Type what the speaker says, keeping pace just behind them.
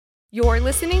You're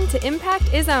listening to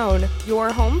Impact Is Own,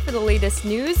 your home for the latest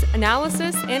news,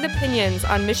 analysis, and opinions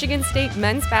on Michigan State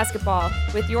men's basketball,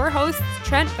 with your hosts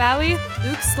Trent Valley,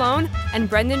 Luke Sloan, and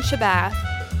Brendan Shabath.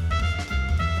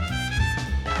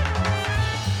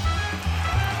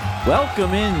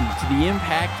 Welcome in to the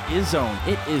Impact Is Own.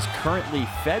 It is currently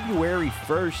February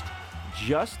 1st,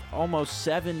 just almost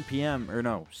 7 p.m., or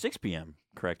no, 6 p.m.,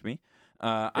 correct me.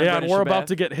 And we're about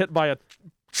to get hit by a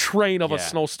train of a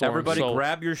snowstorm. Everybody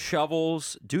grab your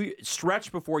shovels.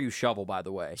 Stretch before you shovel, by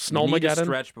the way. Snowmageddon? You need to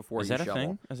stretch before you shovel. Is that a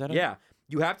thing? Is that a Yeah.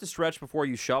 You have to stretch before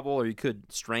you shovel, or you could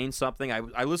strain something.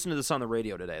 I listened to this on the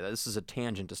radio today. This is a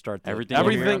tangent to start. Everything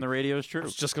on the radio is true. I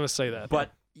was just going to say that.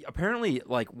 But apparently,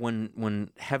 like when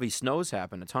heavy snows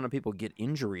happen, a ton of people get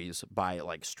injuries by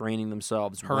like straining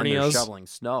themselves when they're Hernias. shoveling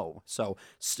snow. So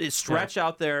stretch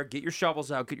out there, get your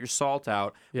shovels out, get your salt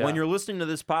out. Yeah. When you're listening to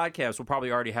this podcast, we'll probably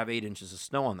already have 8 inches of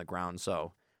snow on the ground.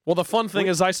 So. Well, the fun thing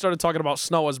is I started talking about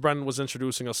snow as Brendan was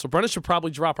introducing us. So Brendan should probably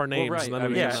drop our names. Well, And right.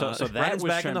 then we yeah, can, So that Brendan's was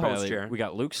back in Trent the host Bailey. chair. We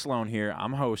got Luke Sloan here.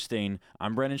 I'm hosting.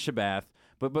 I'm Brendan Shabath.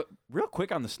 But real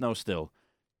quick on the snow still.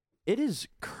 It is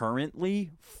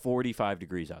currently 45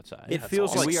 degrees outside. It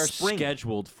feels like we are spring.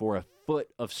 scheduled for a foot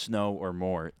of snow or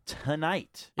more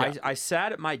tonight. Yeah. I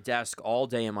sat at my desk all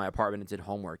day in my apartment and did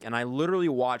homework, and I literally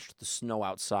watched the snow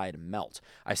outside melt.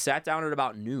 I sat down at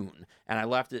about noon, and I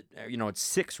left it, it's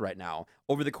 6 right now.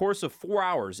 Over the course of 4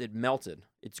 hours, it melted.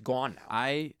 It's gone now.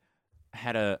 I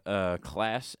had a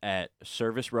class at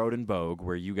Service Road in Bogue,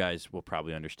 where you guys will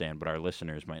probably understand, but our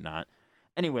listeners might not.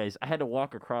 Anyways, I had to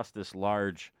walk across this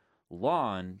large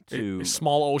lawn to a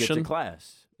small get to ocean.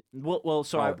 class. Well,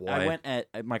 so I boy. went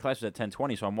my class was at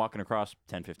 10:20, so I'm walking across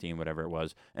 10:15, whatever it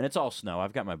was, and it's all snow.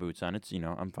 I've got my boots on. It's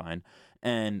I'm fine.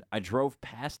 And I drove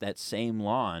past that same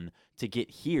lawn to get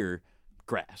here,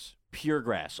 grass, pure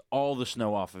grass. All the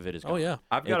snow off of it is gone. Oh, yeah.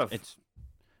 I've got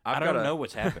I don't know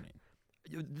what's happening.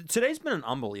 Today's been an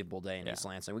unbelievable day in East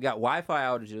Lansing. We got Wi-Fi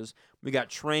outages. We got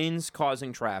trains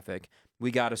causing traffic.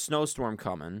 We got a snowstorm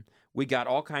coming. We got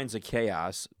all kinds of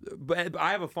chaos. But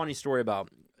I have a funny story about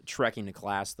trekking to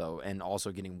class, though, and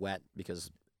also getting wet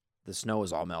because the snow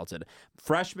is all melted.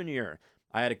 Freshman year,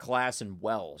 I had a class in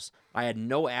Wells. I had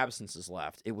no absences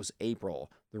left. It was April.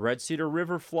 The Red Cedar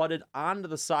River flooded onto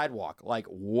the sidewalk, like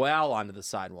well onto the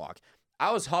sidewalk.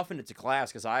 I was huffing it to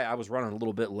class because I was running a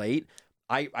little bit late.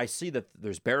 I see that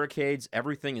there's barricades.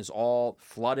 Everything is all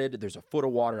flooded. There's a foot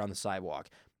of water on the sidewalk.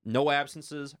 No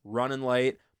absences, running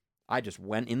late. I just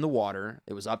went in the water.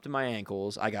 It was up to my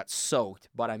ankles. I got soaked,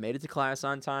 but I made it to class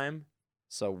on time.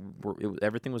 So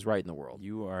everything was right in the world.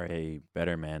 You are a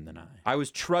better man than I. I was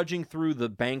trudging through the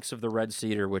banks of the Red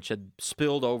Cedar, which had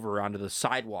spilled over onto the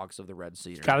sidewalks of the Red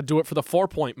Cedar. Got to do it for the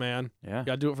 4-point, man. Yeah.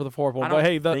 Got to do it for the 4-point. I don't But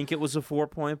hey, think it was a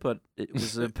 4-point, but it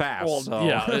was a pass. well, so.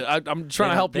 yeah, I'm trying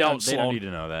to help you out, They don't Sloan. need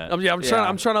to know that.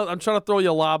 I'm trying to throw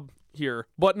you a lob here.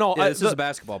 But no, Yeah, this is a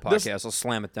basketball podcast. I'll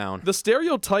slam it down. The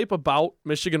stereotype about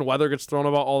Michigan weather gets thrown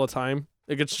about all the time.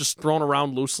 It gets just thrown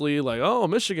around loosely, like, oh,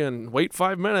 Michigan, wait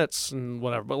 5 minutes and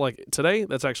whatever. But like today,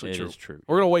 that's actually It true. is true.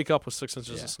 We're gonna wake up with 6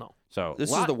 inches of snow. So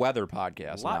This is the weather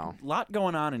podcast now. lot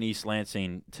going on in East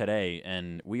Lansing today,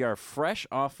 and we are fresh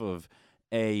off of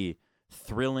a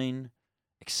thrilling,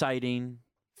 exciting,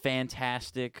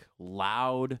 fantastic,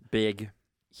 loud, Big,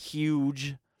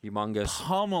 huge, humongous.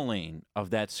 pummeling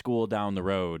of that school down the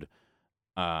road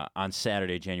on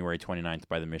Saturday, January 29th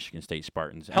by the Michigan State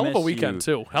Spartans. Hell of a weekend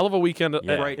too. Hell of a weekend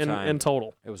Great time. in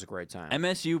total. It was a great time.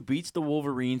 MSU beats the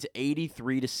Wolverines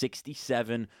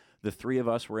 83-67. The three of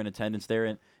us were in attendance there,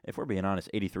 and if we're being honest,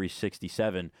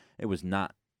 83-67, it was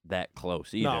not that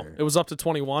close either. No, it was up to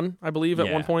 21, I believe,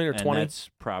 at one point, or and 20. that's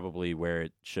probably where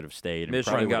it should have stayed. And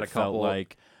Michigan probably got what a it felt couple-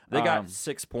 like. They got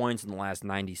 6 points in the last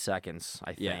 90 seconds,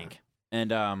 I Yeah. think.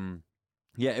 And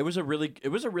it was a really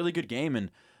good game, and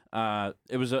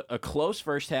it was a close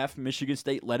first half. Michigan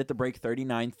State led it to break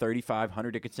 39-35.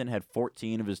 Hunter Dickinson had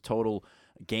 14 of his total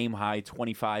game high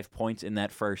 25 points in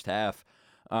that first half.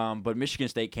 But Michigan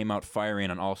State came out firing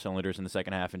on all cylinders in the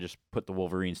second half and just put the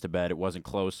Wolverines to bed. It wasn't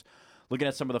close. Looking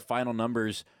at some of the final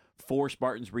numbers, 4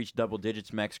 Spartans reached double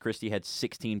digits. Max Christie had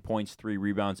 16 points, 3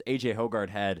 rebounds. A.J. Hoggard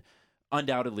had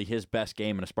undoubtedly his best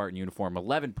game in a Spartan uniform,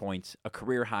 11 points, a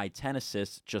career-high 10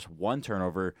 assists, just 1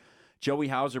 turnover. Joey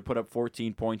Hauser put up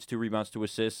 14 points, 2 rebounds, 2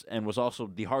 assists, and was also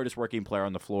the hardest working player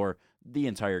on the floor the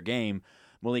entire game.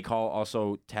 Malik Hall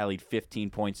also tallied 15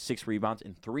 points, 6 rebounds,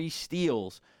 and 3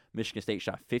 steals. Michigan State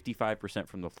shot 55%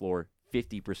 from the floor,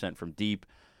 50% from deep.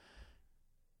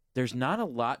 There's not a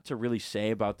lot to really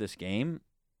say about this game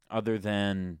other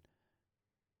than,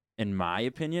 in my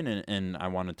opinion, and I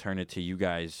want to turn it to you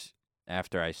guys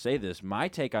after I say this. My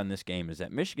take on this game is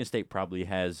that Michigan State probably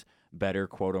has better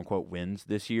quote-unquote wins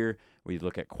this year. We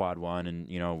look at quad one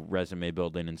and, resume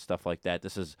building and stuff like that.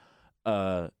 This is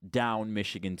a down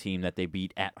Michigan team that they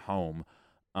beat at home.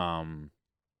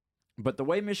 But the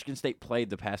way Michigan State played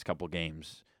the past couple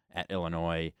games at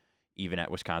Illinois, even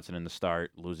at Wisconsin in the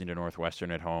start, losing to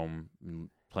Northwestern at home,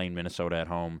 playing Minnesota at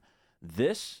home,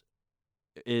 this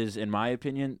is, in my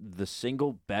opinion, the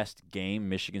single best game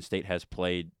Michigan State has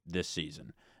played this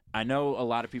season. I know a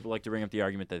lot of people like to bring up the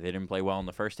argument that they didn't play well in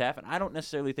the first half, and I don't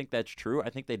necessarily think that's true. I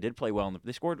think they did play well.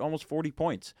 They scored almost 40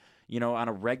 points. On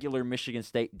a regular Michigan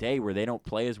State day where they don't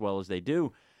play as well as they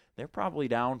do, they're probably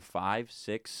down 5,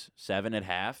 6, 7 at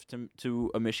half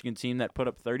to a Michigan team that put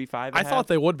up 35 at half. I thought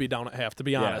they would be down at half, to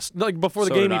be honest. Like, before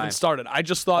the game even started. I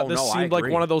just thought seemed like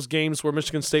one of those games where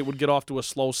Michigan State would get off to a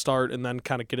slow start and then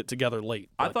kind of get it together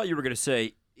late. I thought you were going to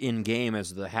say in-game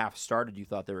as the half started, you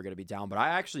thought they were going to be down, but I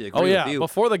actually agree with you.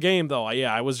 Before the game, though,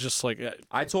 I was just like...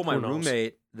 I told my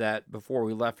roommate that before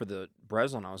we left for the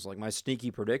Breslin, I was like, my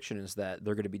sneaky prediction is that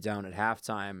they're going to be down at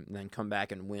halftime and then come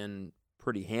back and win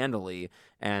pretty handily.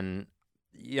 And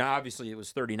obviously it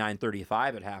was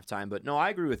 39-35 at halftime, but no, I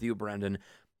agree with you, Brendan.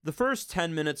 The first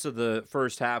 10 minutes of the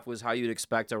first half was how you'd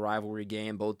expect a rivalry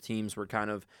game. Both teams were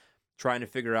kind of trying to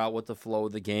figure out what the flow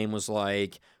of the game was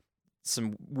like.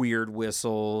 Some weird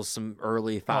whistles, some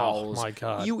early fouls. Oh, my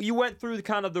God. You went through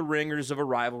kind of the ringers of a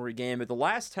rivalry game. At the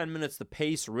last 10 minutes, the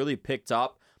pace really picked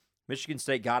up. Michigan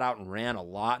State got out and ran a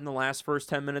lot in the first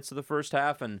 10 minutes of the first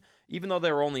half, and even though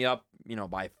they were only up,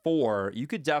 by 4, you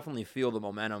could definitely feel the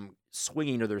momentum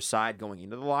swinging to their side going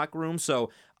into the locker room. So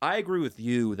I agree with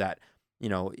you that,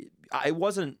 it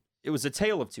was a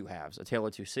tale of two halves, a tale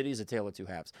of two cities, a tale of two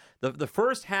halves. The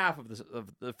first half of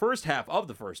the first half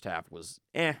was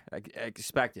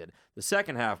expected. The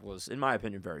second half was, in my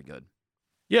opinion, very good.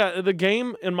 Yeah, the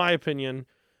game, in my opinion,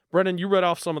 Brendan, you read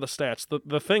off some of the stats.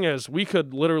 The thing is, we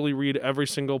could literally read every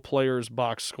single player's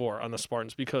box score on the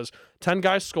Spartans because 10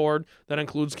 guys scored. That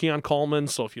includes Keon Coleman.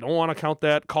 So if you don't want to count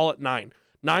that, call it 9.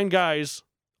 9 guys,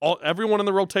 everyone in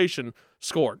the rotation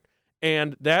scored.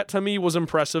 And that, to me, was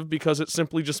impressive because it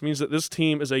simply just means that this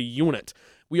team is a unit.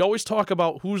 We always talk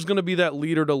about who's going to be that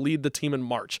leader to lead the team in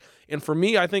March. And for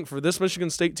me, I think for this Michigan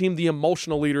State team, the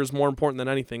emotional leader is more important than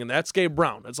anything, and that's Gabe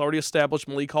Brown. It's already established.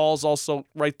 Malik Hall is also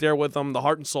right there with them, the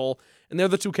heart and soul, and they're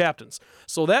the 2 captains.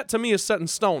 So that, to me, is set in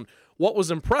stone. What was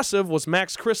impressive was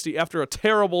Max Christie, after a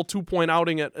terrible 2-point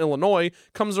outing at Illinois,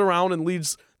 comes around and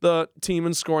leads the team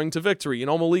in scoring to victory.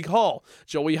 Malik Hall,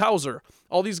 Joey Hauser,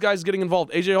 all these guys getting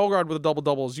involved. A.J. Hogard with a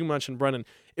double-double, as you mentioned, Brennan.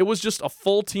 It was just a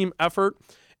full team effort,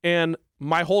 and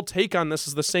my whole take on this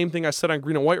is the same thing I said on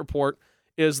Green and White Report,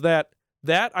 is that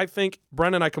I think,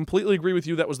 Brennan, I completely agree with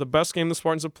you, that was the best game the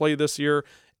Spartans have played this year,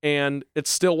 and it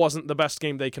still wasn't the best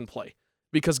game they can play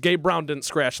because Gabe Brown didn't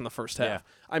scratch in the first half. Yeah.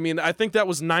 I mean, I think that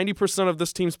was 90% of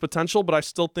this team's potential, but I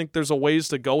still think there's a ways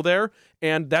to go there,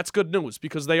 and that's good news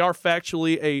because they are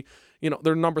factually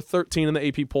they're number 13 in the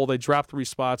AP poll. They dropped 3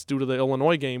 spots due to the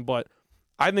Illinois game, but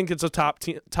I think it's a top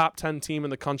 10 team in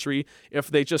the country if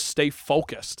they just stay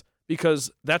focused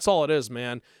because that's all it is,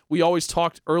 man. We always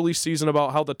talked early season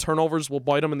about how the turnovers will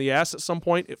bite them in the ass at some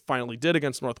point. It finally did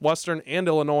against Northwestern and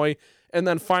Illinois, and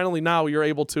then finally now you're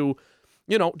able to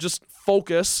just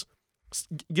focus,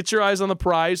 get your eyes on the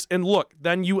prize, and look,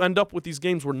 then you end up with these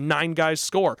games where 9 guys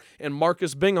score, and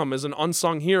Marcus Bingham is an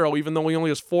unsung hero, even though he only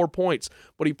has 4 points,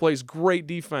 but he plays great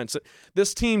defense.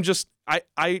 This team just,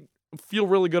 I feel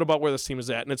really good about where this team is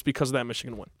at, and it's because of that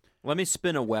Michigan win. Let me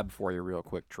spin a web for you real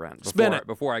quick, Trent,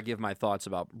 before I give my thoughts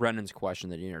about Brendan's question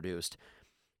that he introduced.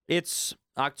 It's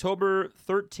October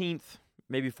 13th,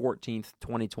 maybe 14th,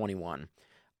 2021.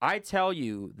 I tell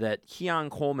you that Keon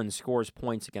Coleman scores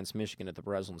points against Michigan at the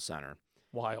Breslin Center.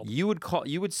 Wild. You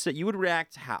would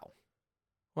react how?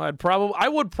 Well, I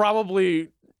would probably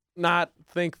not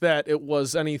think that it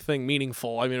was anything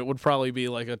meaningful. I mean, it would probably be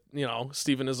like a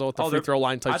Steven Izzo at the free throw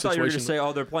line type situation. I thought you were going to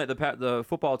say, they're playing the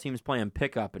football team's playing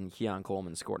pickup and Keon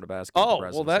Coleman scored a basket. At the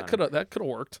Breslin Center. that could have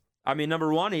worked. I mean,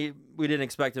 number 1, we didn't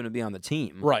expect him to be on the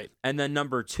team, right? And then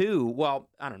number 2, well,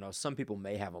 I don't know. Some people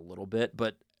may have a little bit,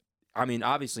 but. I mean,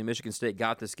 obviously, Michigan State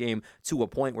got this game to a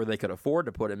point where they could afford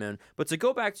to put him in. But to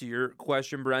go back to your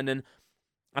question, Brendan,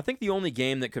 I think the only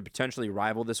game that could potentially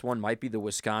rival this one might be the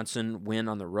Wisconsin win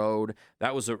on the road.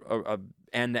 That was a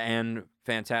end-to-end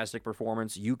fantastic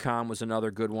performance. UConn was another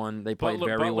good one. They played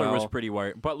Butler very well. was pretty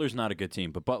wired. Butler's not a good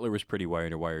team, but Butler was pretty wire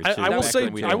to wire too. I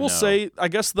will say, I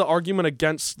guess the argument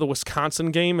against the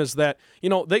Wisconsin game is that,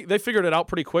 they figured it out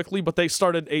pretty quickly, but they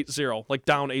started 8-0, like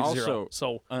down 8-0. Also,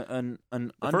 so the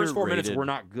first 4 minutes were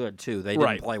not good too. They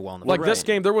didn't play well in the like first. this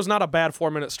game, there was not a bad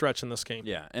 4-minute stretch in this game.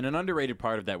 Yeah, and an underrated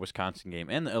part of that Wisconsin game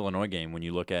and the Illinois game, when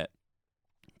you look at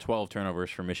 12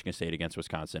 turnovers for Michigan State against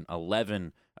Wisconsin,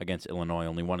 11 against Illinois,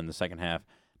 only one in the second half.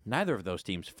 Neither of those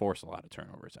teams force a lot of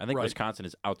turnovers. I think Wisconsin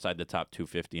is outside the top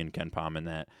 250 in Ken Pom in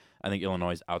that. I think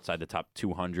Illinois is outside the top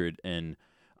 200 in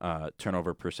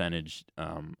turnover percentage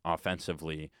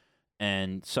offensively.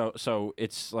 And so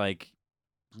it's like,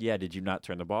 yeah, did you not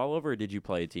turn the ball over, or did you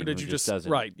play a team who just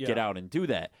doesn't get out and do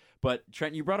that? But,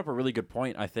 Trent, you brought up a really good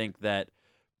point, I think, that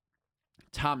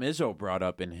Tom Izzo brought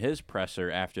up in his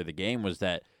presser after the game, was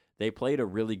that they played a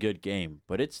really good game,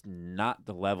 but it's not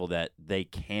the level that they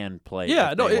can play.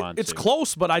 Yeah, it's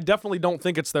close, but I definitely don't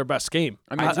think it's their best game.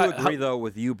 I do agree, though,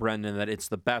 with you, Brendan, that it's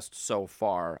the best so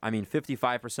far. I mean,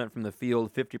 55% from the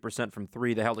field, 50% from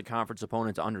three. They held a conference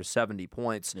opponent to under 70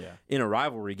 points in a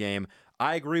rivalry game.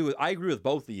 I agree with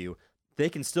both of you. They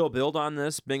can still build on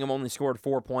this. Bingham only scored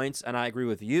 4 points, and I agree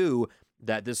with you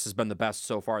that this has been the best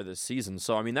so far this season.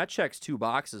 So, I mean, that checks 2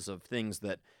 boxes of things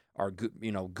that are good,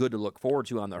 good to look forward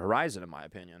to on the horizon, in my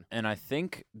opinion. And I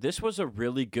think this was a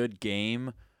really good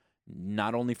game,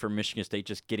 not only for Michigan State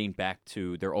just getting back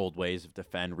to their old ways of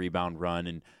defend, rebound, run,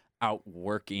 and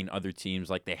outworking other teams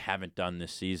like they haven't done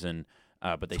this season.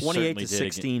 But they 28 to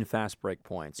 16 fast break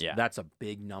points. Yeah, that's a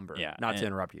big number. Yeah, not to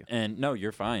interrupt you. And no,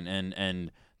 you're fine.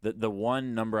 And the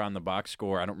one number on the box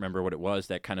score, I don't remember what it was,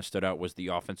 that kind of stood out was the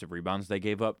offensive rebounds they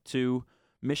gave up to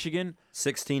Michigan.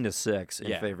 16 to 6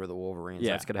 in favor of the Wolverines.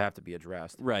 That's going to have to be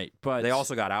addressed. Right, but they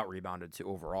also got out-rebounded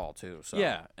overall, too. So.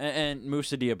 Yeah, and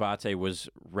Moussa Diabate was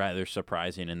rather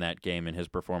surprising in that game in his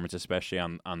performance, especially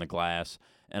on the glass.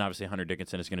 And obviously Hunter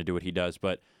Dickinson is going to do what he does.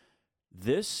 But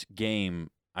this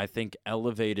game, I think,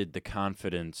 elevated the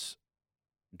confidence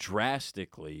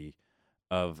drastically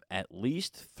of at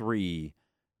least 3,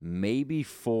 maybe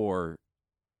 4,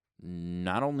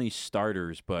 not only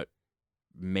starters, but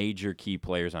major key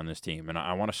players on this team. And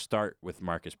I want to start with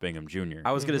Marcus Bingham Jr.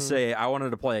 I was going to say, I wanted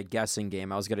to play a guessing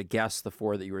game. I was going to guess the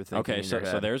 4 that you were thinking. Okay,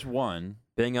 so there's 1.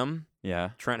 Bingham. Yeah.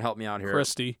 Trent, help me out here.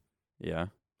 Christie. Yeah.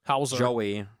 Hauser.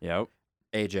 Joey. Yep.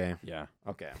 AJ. Yeah.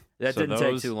 Okay. That didn't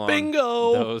take too long.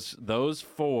 Bingo! Those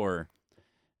 4,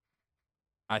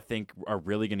 I think, are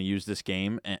really going to use this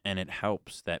game, and it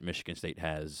helps that Michigan State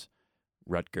has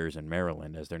Rutgers and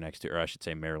Maryland as their next 2, or I should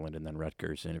say Maryland and then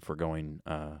Rutgers, and if we're going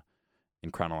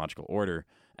in chronological order,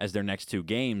 as their next 2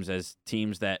 games, as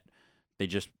teams that they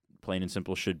just plain and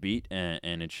simple should beat,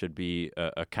 and it should be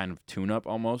a kind of tune-up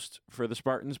almost for the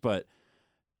Spartans. But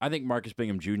I think Marcus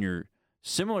Bingham Jr.,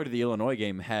 similar to the Illinois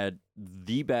game, had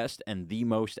the best and the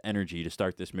most energy to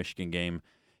start this Michigan game.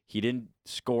 He didn't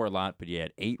score a lot, but he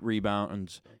had 8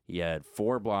 rebounds, he had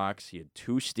 4 blocks, he had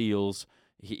 2 steals.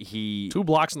 He 2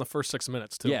 blocks in the first 6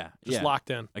 minutes, too. Yeah. Just locked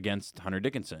in. Against Hunter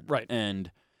Dickinson. Right. And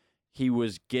he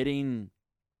was getting,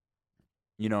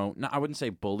 I wouldn't say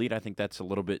bullied. I think that's a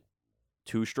little bit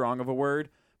too strong of a word.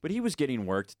 But he was getting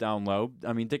worked down low.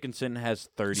 I mean, Dickinson has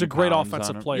 30 He's a great pounds offensive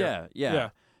on him. player. Yeah.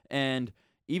 And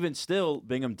even still,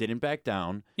 Bingham didn't back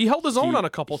down. He held his own on a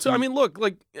couple, too. I mean, look,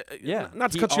 not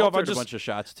to cut you off. He a bunch of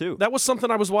shots, too. That was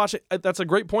something I was watching. That's a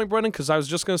great point, Brendan, because I was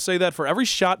just going to say that for every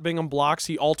shot Bingham blocks,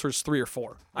 he alters 3 or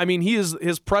 4. I mean,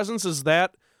 his presence is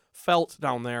that felt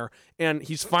down there, and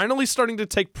he's finally starting to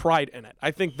take pride in it.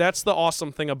 I think that's the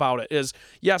awesome thing about it is,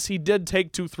 yes, he did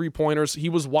take 2 3-pointers. He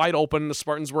was wide open. The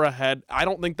Spartans were ahead. I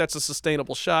don't think that's a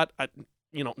sustainable shot.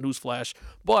 Newsflash.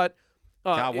 But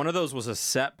God, one of those was a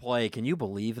set play. Can you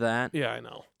believe that? Yeah, I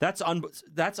know. That's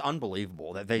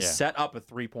unbelievable that they set up a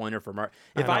 3-pointer for Marcus.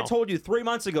 If I I told you 3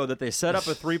 months ago that they set up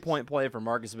a 3-point play for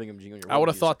Marcus Bingham Jr., I would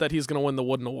have thought that he's going to win the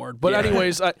Wooden Award. But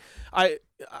anyways, I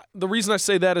the reason I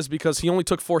say that is because he only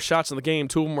took 4 shots in the game.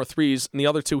 2 of them were threes, and the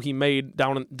other 2 he made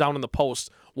down in the post.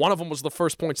 One of them was the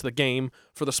first points of the game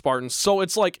for the Spartans. So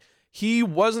it's like he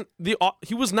was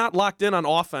not locked in on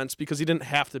offense because he didn't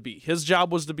have to be. His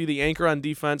job was to be the anchor on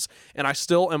defense, and I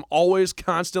still am always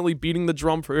constantly beating the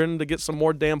drum for him to get some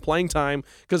more damn playing time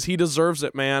because he deserves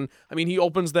it, man. I mean, he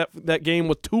opens that game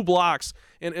with 2 blocks,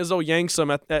 and Izzo yanks him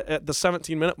at the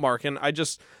 17-minute mark, and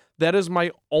that is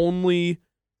my only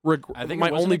I think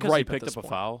my only he gripe picked at this up a point.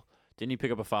 foul. Didn't he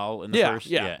pick up a foul in the Yeah, first?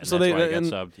 yeah. And So that's they why he got and,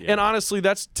 subbed. Yeah. and honestly,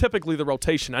 that's typically the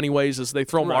rotation, anyways. Is they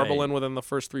throw Marble Right. in within the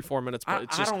first 3-4 minutes, but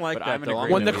it's I just don't like but that I'm in though.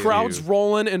 agreement when the with crowd's you.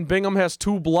 rolling and Bingham has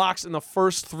 2 blocks in the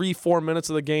first 3-4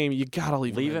 minutes of the game, you gotta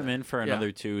leave him in. in for Yeah.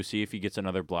 another 2. See if he gets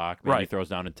another block. Maybe he Right. throws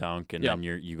down a dunk, and Yep. then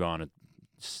you go on a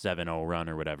 7-0 run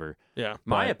or whatever. Yeah,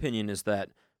 My But- opinion is that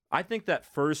I think that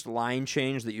first line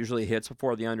change that usually hits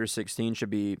before the under 16 should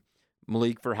be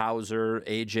Malik for Hauser,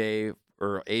 AJ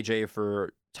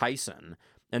for Tyson,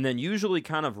 and then usually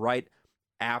kind of right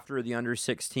after the under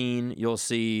 16, you'll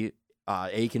see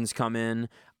Akins come in.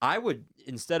 I would,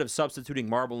 instead of substituting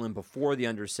Marble in before the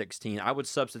under 16, I would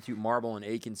substitute Marble and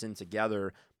Akins in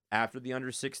together after the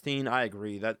under 16. I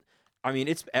agree that. I mean,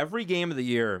 it's every game of the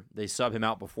year they sub him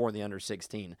out before the under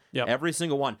 16. Yep. Every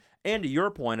single one. And to your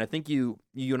point, I think you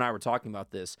and I were talking about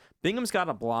this. Bingham's got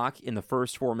a block in the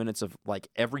first 4 minutes of like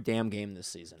every damn game this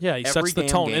season. yeah, he Every sets the damn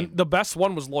tone. game. And the best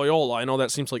one was Loyola. I know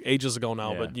that seems like ages ago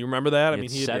now, Yeah. but do you remember that? I He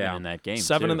mean, had he had 7 yeah. in that game.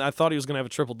 7, too. and I thought he was gonna have a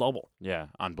triple double. Yeah,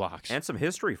 on blocks. And some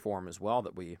history for him as well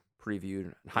that we previewed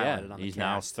and yeah, highlighted on the he's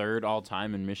now cast. 3rd all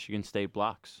time in Michigan State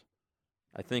blocks.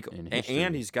 I think, in and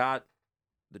history. he's got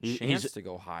the He's- chance to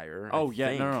go higher. Oh I yeah,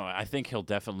 think. no. I think he'll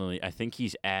definitely. I think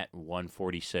he's at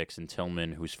 146, and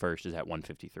Tillman, who's first, is at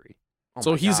 153. Oh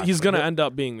So my he's gosh. gonna end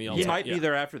up being the He ultimate. might yeah. be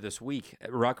there after this week.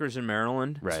 Rutgers in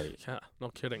Maryland. Right. Yeah, no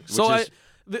kidding. So is-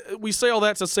 we say all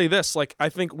that to say this. Like, I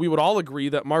think we would all agree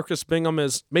that Marcus Bingham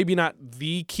is maybe not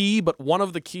the key, but one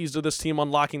of the keys to this team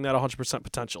unlocking that 100%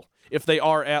 potential. If they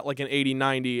are at like an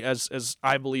 80-90, as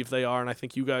I believe they are, and I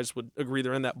think you guys would agree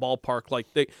they're in that ballpark, like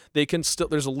they can still,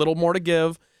 there's a little more to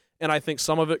give. And I think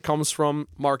some of it comes from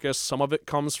Marcus, some of it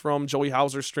comes from Joey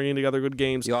Hauser stringing together good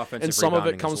games, The offensive and some of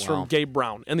it rebounding comes as well. from Gabe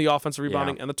Brown and the offensive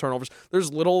rebounding and the turnovers.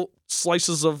 There's little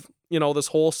slices of this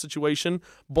whole situation,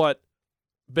 but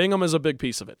Bingham is a big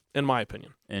piece of it, in my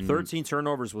opinion. And 13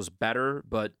 turnovers was better,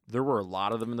 but there were a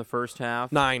lot of them in the first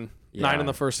half. 9 in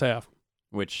the first half.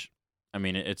 which, I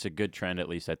mean, it's a good trend at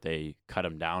least that they cut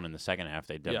him down in the second half.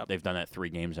 They've done that 3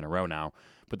 games in a row now.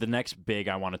 But the next big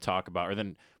I want to talk about, or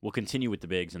then we'll continue with the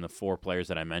bigs and the 4 players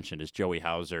that I mentioned, is Joey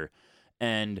Hauser.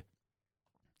 And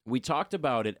we talked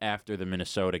about it after the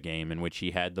Minnesota game in which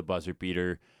he had the buzzer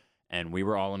beater, and we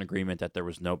were all in agreement that there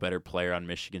was no better player on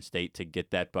Michigan State to get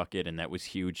that bucket, and that was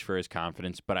huge for his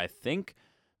confidence. But I think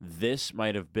this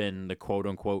might have been the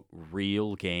quote-unquote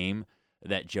real game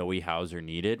that Joey Hauser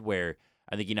needed, where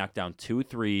I think he knocked down 2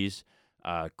 threes,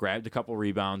 grabbed a couple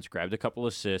rebounds, grabbed a couple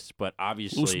assists, but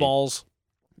obviously Loose balls.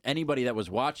 anybody that was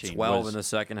watching 12 was in the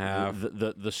second half.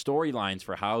 the storylines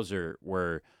for Hauser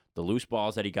were the loose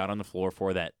balls that he got on the floor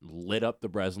for that lit up the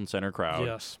Breslin Center crowd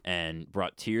Yes. and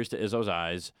brought tears to Izzo's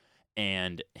eyes,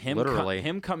 and him Literally.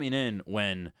 him coming in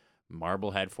when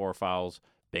Marble had 4 fouls,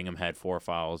 Bingham had 4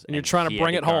 fouls, And you're trying to he had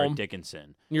bring it guard home.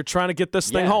 Dickinson. You're trying to get this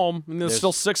thing Yeah. home, and there's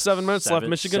still 6-7 minutes left. Seven-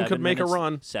 Michigan could 7 make minutes- a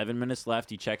run. 7 minutes left.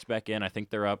 He checks back in. I think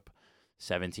they're up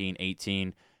 17,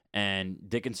 18. And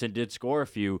Dickinson did score a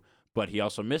few, but he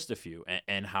also missed a few.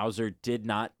 And Hauser did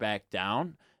not back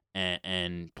down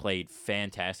and played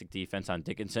fantastic defense on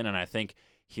Dickinson. And I think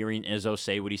hearing Izzo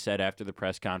say what he said after the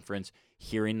press conference,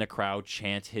 hearing the crowd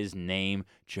chant his name,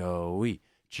 Joey,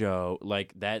 Joe,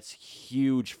 like that's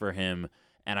huge for him.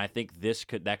 And I think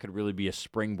that could really be a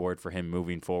springboard for him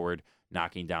moving forward,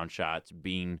 knocking down shots,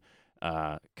 being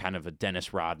kind of a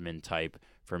Dennis Rodman type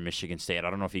for Michigan State. I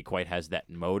don't know if he quite has that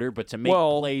motor, but to make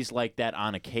plays like that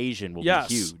on occasion will be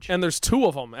huge. And there's 2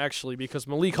 of them actually, because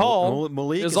Malik Hall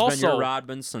Malik is has also been your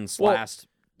Rodman since Well, last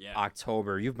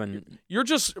October. You've been You're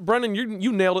just Brendan.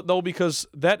 You nailed it though, because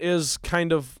that is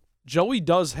kind of Joey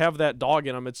does have that dog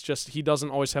in him. It's just he doesn't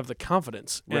always have the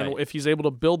confidence. And Right. if he's able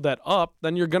to build that up,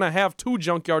 then you're gonna have 2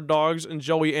 junkyard dogs in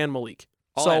Joey and Malik.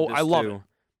 I'll So add this I love too.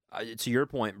 To your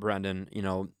point, Brendan,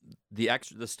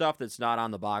 the stuff that's not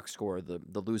on the box score, the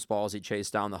loose balls he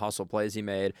chased down, the hustle plays he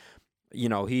made.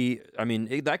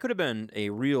 That could have been a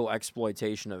real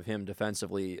exploitation of him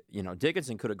defensively.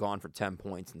 Dickinson could have gone for 10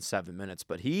 points in 7 minutes,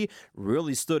 but he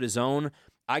really stood his own.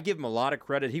 I give him a lot of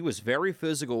credit. He was very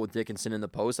physical with Dickinson in the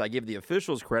post. I give the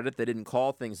officials credit. They didn't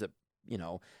call things that,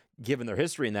 given their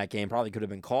history in that game, probably could have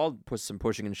been called some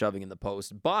pushing and shoving in the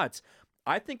post. But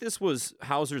I think this was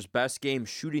Hauser's best game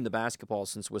shooting the basketball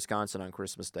since Wisconsin on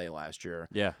Christmas Day last year.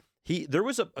 Yeah. There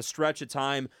was a stretch of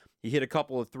time. He hit a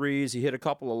couple of threes. He hit a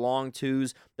couple of long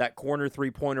twos. That corner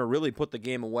three-pointer really put the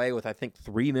game away with, I think,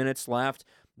 3 minutes left.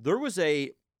 There was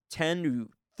a 10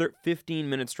 to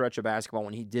 15-minute stretch of basketball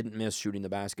when he didn't miss shooting the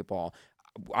basketball.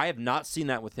 I have not seen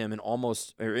that with him in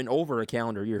over a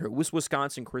calendar year. It was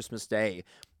Wisconsin Christmas Day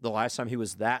the last time he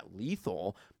was that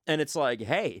lethal. And it's like,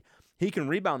 hey, he can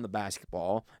rebound the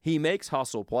basketball. He makes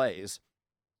hustle plays.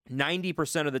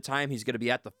 90% of the time he's going to be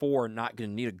at the 4 and not going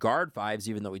to need a guard 5s,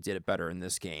 even though he did it better in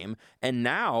this game. And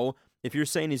now, if you're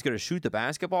saying he's going to shoot the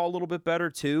basketball a little bit better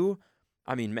too,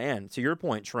 I mean, man, to your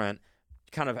point, Trent,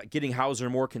 kind of getting Hauser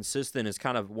more consistent is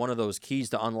kind of one of those keys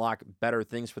to unlock better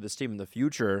things for this team in the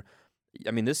future.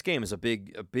 I mean, this game is a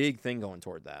big thing going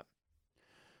toward that.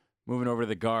 Moving over to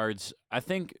the guards, I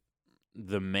think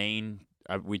the main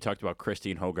we talked about Christie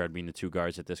and Hogard being the 2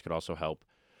 guards that this could also help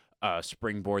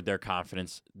springboard their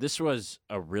confidence. This was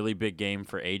a really big game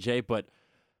for AJ, but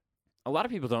a lot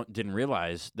of people didn't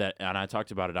realize that, and I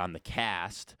talked about it on the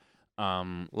cast.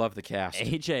 Love the cast.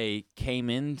 AJ came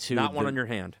into not one on your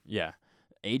hand. Yeah,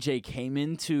 AJ came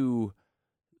into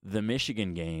the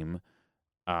Michigan game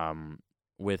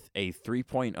with a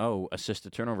 3.0 assist to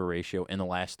turnover ratio in the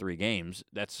last 3 games.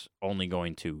 That's only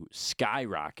going to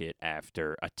skyrocket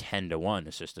after a 10-to-1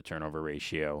 assist to turnover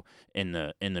ratio in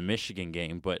the Michigan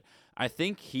game. But I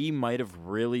think he might have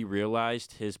really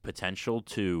realized his potential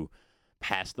to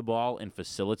pass the ball and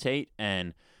facilitate.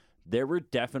 And there were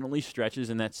definitely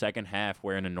stretches in that second half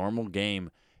where in a normal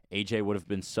game, AJ would have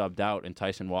been subbed out and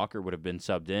Tyson Walker would have been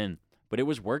subbed in. But it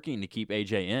was working to keep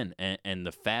AJ in, and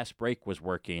the fast break was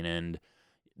working, and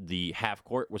the half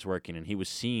court was working, and he was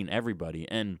seeing everybody.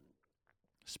 And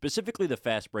specifically the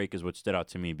fast break is what stood out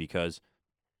to me, because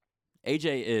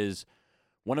AJ is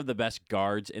one of the best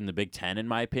guards in the Big Ten, in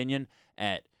my opinion,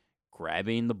 at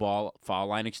grabbing the ball, foul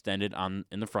line extended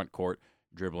in the front court,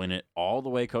 dribbling it all the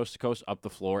way coast to coast up the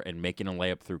floor, and making a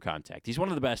layup through contact. He's one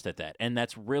of the best at that, and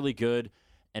that's really good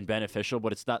and beneficial,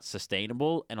 but it's not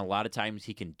sustainable, and a lot of times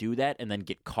he can do that and then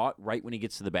get caught right when he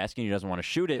gets to the basket and he doesn't want to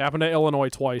shoot it. Happened to Illinois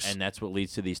twice. And that's what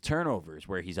leads to these turnovers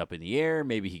where he's up in the air,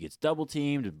 maybe he gets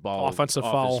double-teamed, ball offensive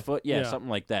off foul. his foot, yeah, something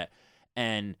like that.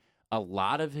 And a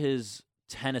lot of his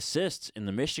 10 assists in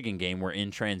the Michigan game were in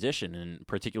transition, in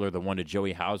particular the one to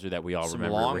Joey Hauser that we all Some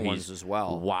remember, long where ones he's as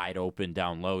well. wide open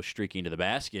down low, streaking to the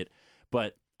basket.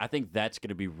 But I think that's going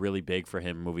to be really big for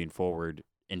him moving forward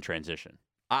in transition.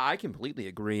 I completely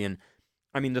agree. And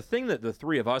I mean, the thing that the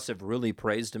 3 of us have really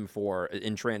praised him for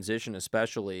in transition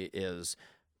especially is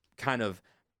kind of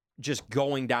just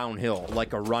going downhill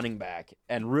like a running back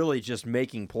and really just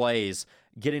making plays,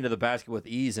 getting to the basket with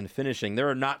ease and finishing. There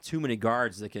are not too many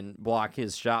guards that can block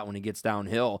his shot when he gets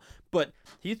downhill, but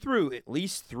he threw at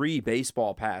least 3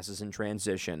 baseball passes in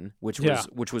transition, which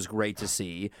was great to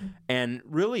see, and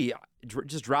really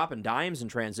just dropping dimes in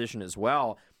transition as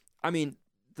well. I mean,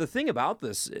 the thing about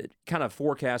this, kind of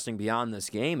forecasting beyond this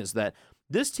game, is that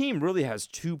this team really has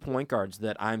 2 point guards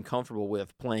that I'm comfortable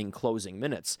with playing closing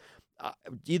minutes.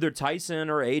 Either Tyson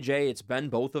or AJ, it's been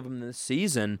both of them this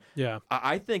season. Yeah.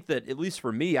 I think that, at least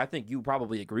for me, I think you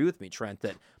probably agree with me, Trent,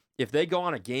 that if they go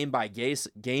on a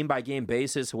game-by-game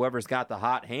basis, whoever's got the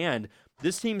hot hand,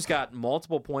 this team's got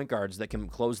multiple point guards that can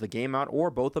close the game out, or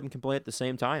both of them can play at the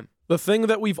same time. The thing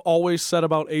that we've always said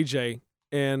about AJ,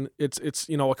 and it's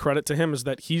a credit to him, is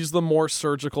that he's the more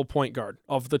surgical point guard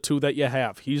of the 2 that you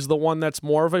have. He's the one that's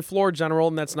more of a floor general,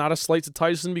 and that's not a slight to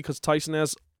Tyson, because Tyson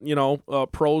has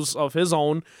pros of his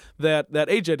own that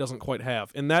AJ doesn't quite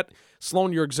have. And that,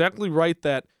 Sloan, you're exactly right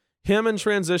that him in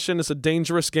transition is a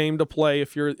dangerous game to play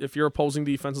if you're opposing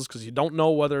defenses, because you don't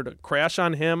know whether to crash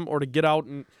on him or to get out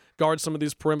and guard some of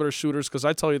these perimeter shooters, because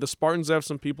I tell you, the Spartans have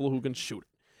some people who can shoot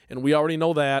it, and we already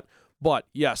know that. But,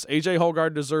 yes, A.J.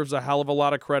 Hogard deserves a hell of a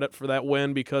lot of credit for that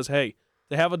win, because, hey,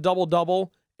 they have a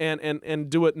double-double and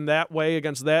do it in that way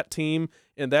against that team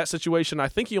in that situation. I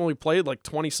think he only played like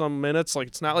 20-some minutes. Like,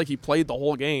 it's not like he played the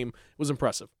whole game. It was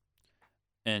impressive.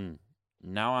 And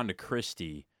now on to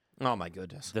Christie. Oh, my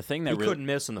goodness. The thing that he really couldn't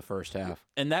miss in the first half.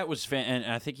 And that was and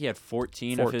I think he had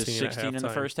 14 of his 16 in the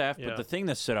first half. Yeah. But the thing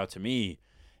that stood out to me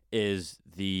is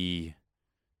the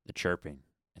chirping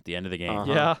at the end of the game.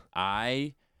 Uh-huh. Yeah.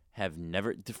 I have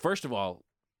never. First of all,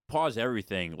 pause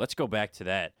everything. Let's go back to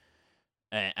that.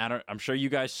 And I'm sure you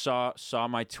guys saw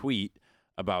my tweet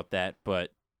about that,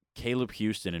 but Caleb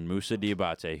Houston and Moussa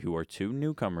Diabate, who are 2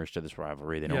 newcomers to this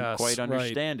rivalry, they don't quite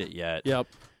understand it yet. Yep.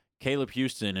 Caleb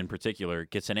Houston, in particular,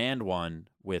 gets an and one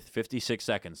with 56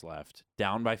 seconds left,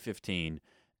 down by 15,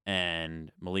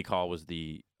 and Malik Hall was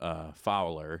the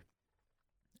fouler,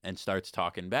 and starts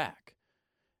talking back.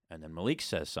 And then Malik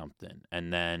says something,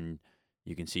 and then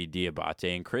you can see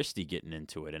Diabate and Christie getting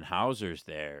into it, and Hauser's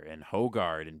there, and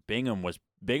Hogard, and Bingham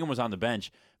was on the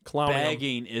bench, Clowning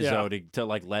begging him. Izzo to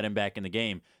like let him back in the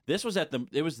game. This was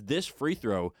it was this free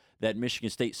throw that Michigan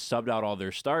State subbed out all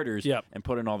their starters and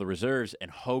put in all the reserves,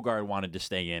 and Hogard wanted to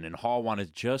stay in, and Hall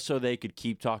wanted just so they could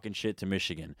keep talking shit to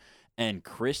Michigan. And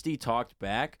Christie talked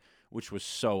back which was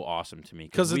so awesome to me.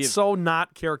 Because it's so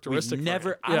not characteristic. We've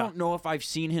never. For him. I don't know if I've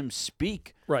seen him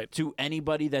speak right to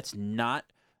anybody that's not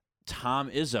Tom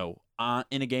Izzo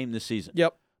in a game this season.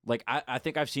 Yep. Like, I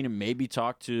think I've seen him maybe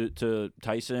talk to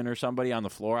Tyson or somebody on the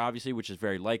floor, obviously, which is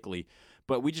very likely.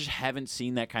 But we just haven't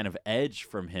seen that kind of edge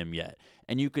from him yet.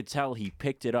 And you could tell he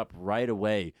picked it up right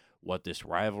away, what this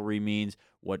rivalry means,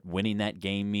 what winning that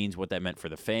game means, what that meant for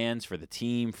the fans, for the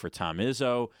team, for Tom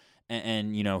Izzo.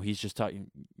 And you know, he's just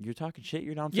talking, you're talking shit,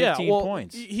 you're down 15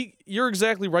 points. You're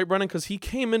exactly right, Brennan, because he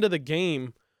came into the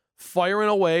game firing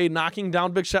away, knocking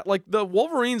down big shot. Like the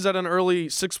Wolverines had an early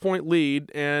 6-point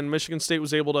lead, and Michigan State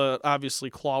was able to obviously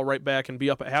claw right back and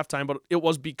be up at halftime, but it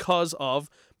was because of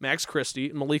Max Christie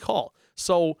and Malik Hall.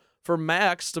 So for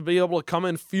Max to be able to come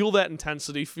in, feel that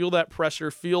intensity, feel that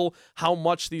pressure, feel how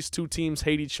much these two teams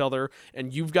hate each other,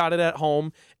 and you've got it at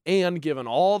home, and given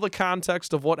all the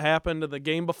context of what happened in the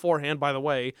game beforehand, by the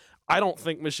way, I don't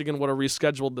think Michigan would have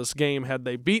rescheduled this game had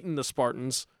they beaten the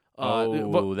Spartans.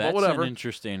 But that's whatever. an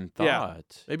interesting thought. Yeah,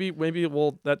 maybe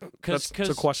that's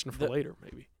a question for later.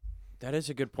 Maybe that is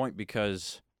a good point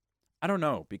because I don't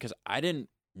know because I didn't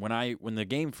when the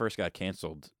game first got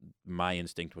canceled, my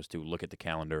instinct was to look at the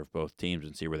calendar of both teams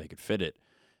and see where they could fit it.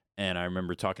 And I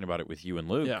remember talking about it with you and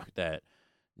Luke that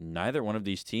neither one of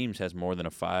these teams has more than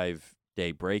a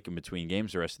 5-day break in between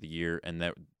games the rest of the year, and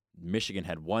that Michigan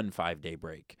had one 5-day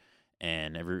break.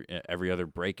 And every other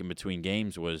break in between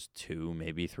games was 2,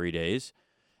 maybe 3 days.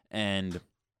 And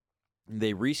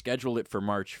they rescheduled it for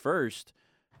March 1st,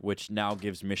 which now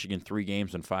gives Michigan 3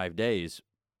 games in 5 days,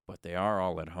 but they are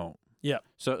all at home. Yeah.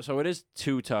 So it is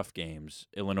 2 tough games,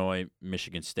 Illinois,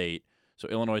 Michigan State. So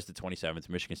Illinois is the 27th,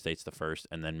 Michigan State's the 1st,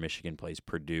 and then Michigan plays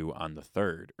Purdue on the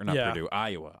 3rd. Or not Purdue,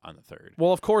 Iowa on the 3rd.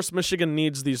 Well, of course, Michigan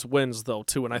needs these wins, though,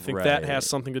 too, and I think that has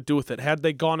something to do with it. Had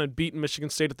they gone and beaten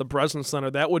Michigan State at the Breslin Center,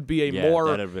 that would be a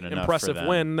more impressive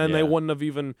win, then they wouldn't have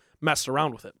even messed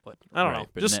around with it. But I don't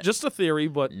know. Just a theory,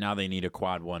 but now they need a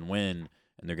quad 1 win,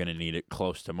 and they're going to need it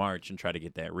close to March and try to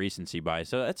get that recency bias.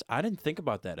 So I didn't think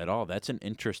about that at all. That's an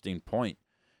interesting point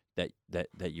that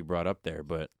you brought up there,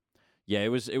 but yeah, it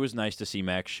was nice to see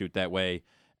Max shoot that way.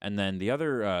 And then the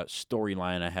other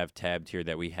storyline I have tabbed here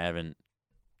that we haven't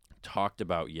talked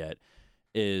about yet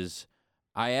is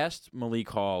I asked Malik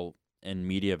Hall in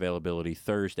media availability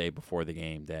Thursday before the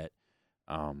game that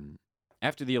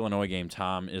after the Illinois game,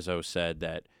 Tom Izzo said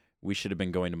that we should have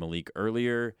been going to Malik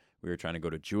earlier. We were trying to go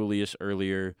to Julius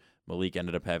earlier. Malik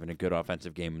ended up having a good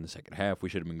offensive game in the second half. We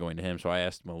should have been going to him. So I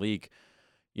asked Malik,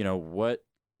 what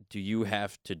do you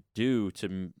have to do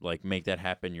to make that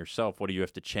happen yourself? What do you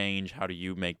have to change? How do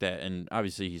you make that? And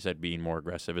obviously he said being more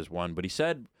aggressive is one, but he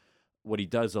said what he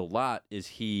does a lot is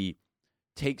he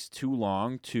takes too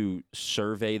long to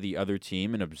survey the other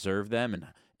team and observe them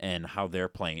and how they're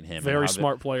playing him. Very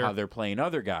smart player. How they're playing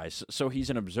other guys. So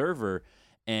he's an observer,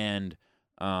 and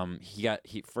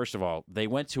first of all, they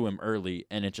went to him early,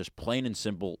 and it just plain and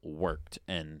simple worked.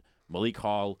 And Malik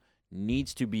Hall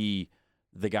needs to be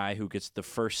the guy who gets the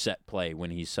first set play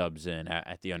when he subs in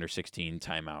at the under-16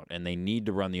 timeout, and they need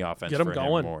to run the offense for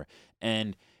him more.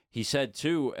 And he said,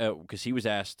 too, because he was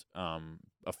asked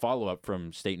a follow-up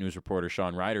from State News reporter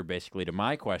Sean Ryder basically to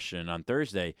my question on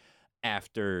Thursday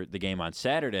after the game on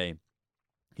Saturday.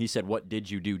 He said, what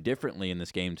did you do differently in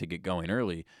this game to get going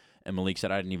early? And Malik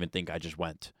said, I didn't even think, I just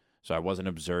went. So I wasn't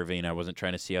observing. I wasn't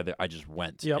trying to see I just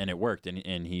went, and it worked.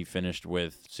 And he finished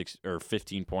with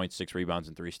 15 points, 6 rebounds,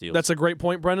 and 3 steals. That's a great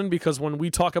point, Brendan, because when we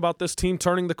talk about this team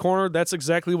turning the corner, that's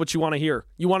exactly what you want to hear.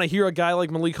 You want to hear a guy like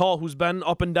Malik Hall, who's been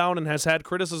up and down and has had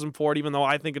criticism for it, even though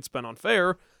I think it's been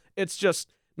unfair. It's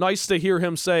just nice to hear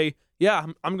him say, yeah,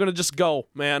 I'm going to just go,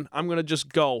 man. I'm going to just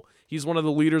go. He's one of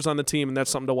the leaders on the team, and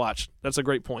that's something to watch. That's a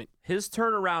great point. His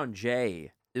turnaround,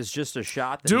 Jay, is just a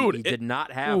shot that he did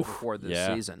not have before this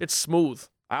season. It's smooth.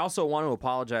 I also want to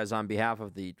apologize on behalf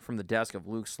of from the desk of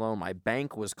Luke Sloan. My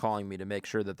bank was calling me to make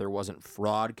sure that there wasn't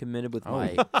fraud committed with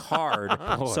my card.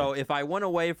 So if I went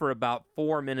away for about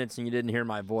 4 minutes and you didn't hear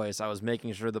my voice, I was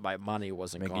making sure that my money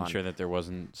wasn't gone. Making sure that there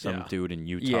wasn't some dude in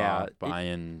Utah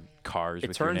buying cars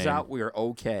with your name. It turns out we are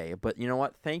okay. But you know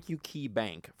what? Thank you, Key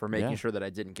Bank, for making sure that I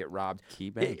didn't get robbed. Key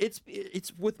Bank.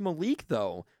 It's with Malik,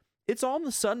 though. It's all of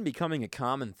a sudden becoming a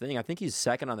common thing. I think he's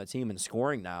second on the team in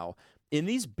scoring now. In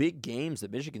these big games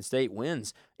that Michigan State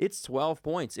wins, it's 12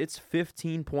 points. It's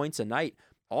 15 points a night.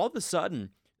 All of a sudden,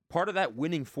 part of that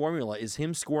winning formula is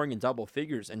him scoring in double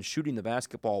figures and shooting the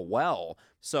basketball well.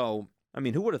 So, I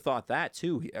mean, who would have thought that,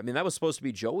 too? I mean, that was supposed to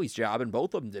be Joey's job, and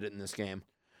both of them did it in this game.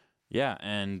 Yeah,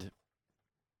 and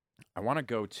I want to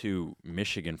go to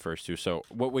Michigan first, too. So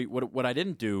what I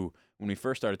didn't do when we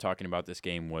first started talking about this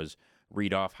game was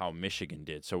read off how Michigan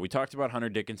did. So we talked about Hunter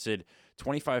Dickinson,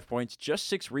 25 points, just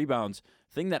 6 rebounds.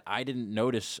 Thing that I didn't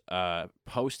notice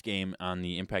post-game on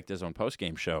the Impact Zone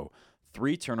post-game show,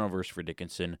 3 turnovers for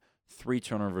Dickinson, 3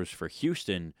 turnovers for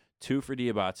Houston, 2 for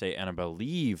Diabate, and I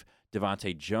believe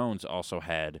Devontae Jones also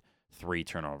had 3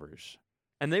 turnovers.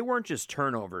 And they weren't just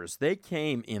turnovers. They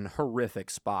came in horrific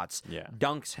spots. Yeah.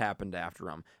 Dunks happened after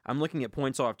them. I'm looking at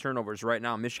points off turnovers right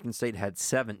now. Michigan State had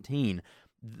 17.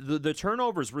 The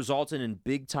turnovers resulted in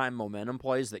big-time momentum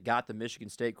plays that got the Michigan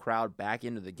State crowd back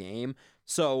into the game.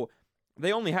 So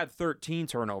they only had 13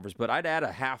 turnovers, but I'd add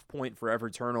a half point for every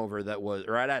turnover that was,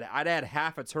 or I'd add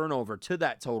half a turnover to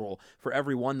that total for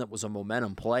every one that was a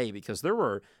momentum play, because there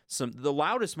were the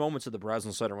loudest moments of the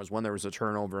Breslin Center was when there was a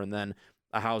turnover and then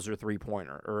a Hauser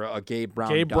three-pointer or a Gabe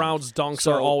Brown dunk. Brown's dunks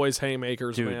are always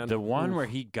haymakers, Dude, man. the one where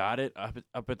he got it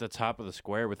up at the top of the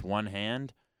square with one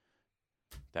hand,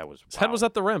 that was His head was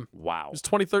at the rim. Wow. It was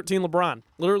 2013 LeBron,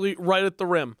 literally right at the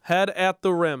rim, head at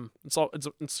the rim.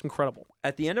 It's incredible.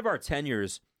 At the end of our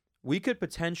tenures, we could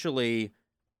potentially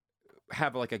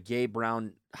have like a Gabe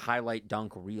Brown highlight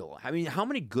dunk reel. I mean, how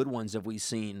many good ones have we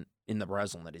seen in the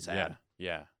Breslin that he's had?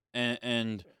 Yeah.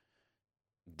 And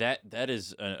that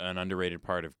is an underrated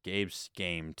part of Gabe's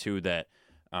game too, that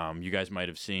you guys might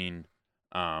have seen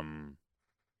on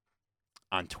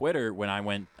Twitter when I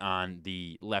went on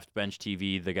the Left Bench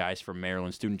TV, the guys from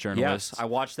Maryland, student journalists. Yes, I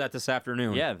watched that this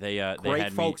afternoon. Yeah, they Great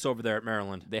had folks over there at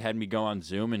Maryland. They had me go on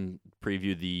Zoom and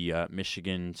preview the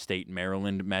Michigan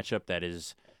State-Maryland matchup that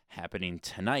is happening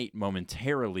tonight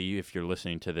momentarily, if you're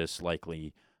listening to this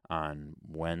likely on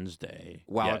Wednesday.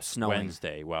 While it's snowing.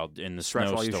 Wednesday, while in the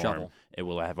Stretch while you snowstorm. shovel. It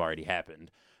will have already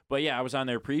happened. But yeah, I was on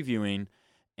there previewing,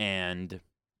 and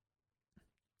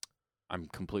I'm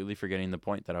completely forgetting the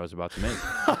point that I was about to make.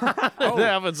 It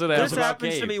happens. This about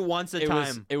happens to Gabe. me once a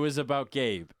time. It was about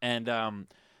Gabe, and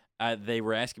they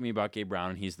were asking me about Gabe Brown,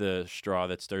 and he's the straw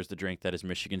that stirs the drink that is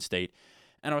Michigan State.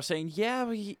 And I was saying,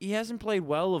 yeah, he hasn't played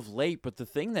well of late, but the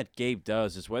thing that Gabe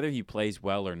does is whether he plays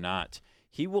well or not,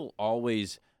 he will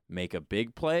always make a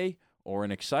big play or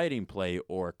an exciting play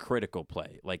or a critical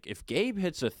play. Like if Gabe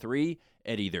hits a 3,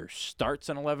 it either starts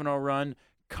an 11-0 run,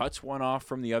 cuts one off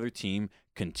from the other team,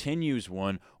 continues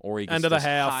one, or he gets End of the this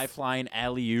half. high-flying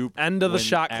alley-oop. End of the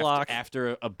shot clock.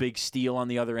 After a big steal on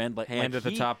the other end. Hand at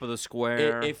the top of the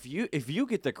square. If you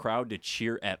get the crowd to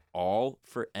cheer at all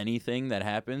for anything that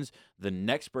happens, the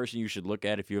next person you should look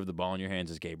at if you have the ball in your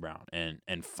hands is Gabe Brown,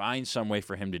 and find some way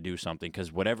for him to do something,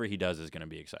 because whatever he does is going to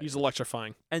be exciting. He's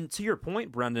electrifying. And to your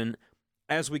point, Brendan,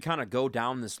 as we kind of go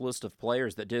down this list of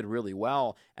players that did really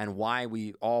well and why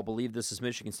we all believe this is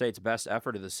Michigan State's best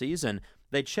effort of the season,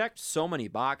 they checked so many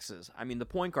boxes. I mean, the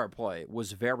point guard play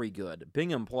was very good.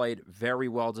 Bingham played very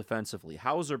well defensively.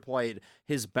 Hauser played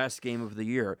his best game of the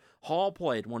year. Hall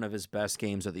played one of his best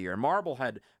games of the year. Marble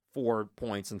had 4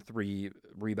 points and 3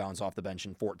 rebounds off the bench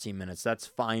in 14 minutes. That's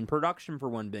fine production for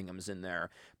when Bingham's in there.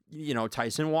 You know,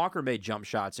 Tyson Walker made jump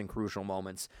shots in crucial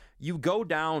moments. You go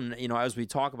down, you know, as we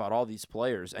talk about all these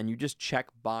players, and you just check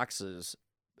boxes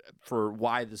for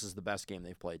why this is the best game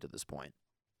they've played to this point.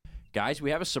 Guys,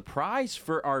 we have a surprise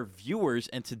for our viewers,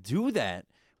 and to do that,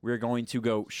 we're going to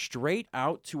go straight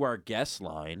out to our guest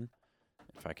line,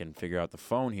 if I can figure out the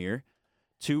phone here,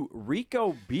 to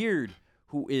Rico Beard,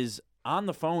 who is on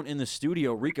the phone in the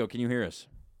studio. Rico, can you hear us?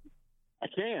 I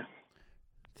can.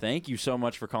 Thank you so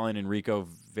much for calling in, Rico.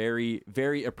 Very,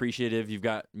 very appreciative. You've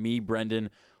got me,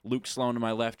 Brendan, Luke Sloan to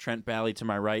my left, Trent Bally to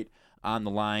my right on the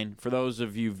line. For those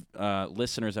of you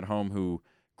listeners at home who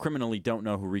criminally don't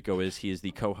know who Rico is, he is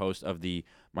the co-host of the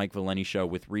Mike Valeni Show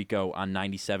with Rico on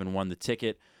 97.1 The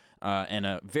Ticket, and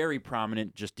a very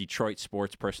prominent just Detroit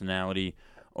sports personality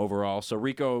overall. So,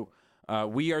 Rico,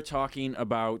 we are talking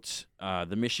about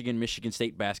the Michigan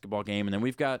State basketball game, and then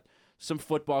we've got some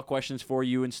football questions for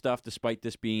you and stuff, despite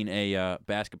this being a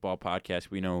basketball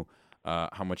podcast. We know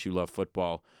how much you love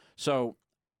football. So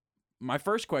my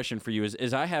first question for you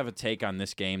is I have a take on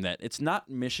this game that it's not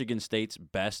Michigan State's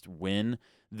best win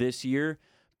this year,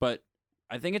 but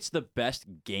I think it's the best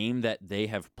game that they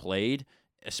have played,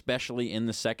 especially in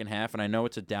the second half. And I know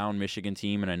it's a down Michigan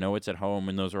team, and I know it's at home,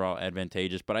 and those are all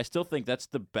advantageous, but I still think that's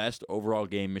the best overall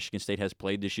game Michigan State has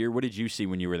played this year. What did you see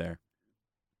when you were there?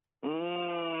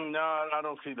 No, I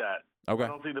don't see that. Okay. I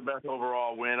don't see the best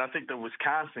overall win. I think the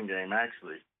Wisconsin game,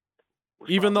 actually.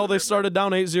 Even though they started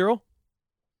down 8-0?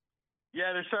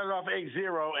 Yeah, they started off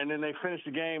 8-0, and then they finished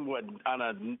the game, on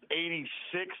an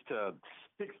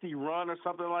 86-60 run or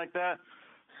something like that.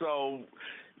 So,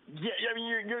 yeah, I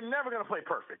mean, you're never going to play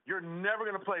perfect. You're never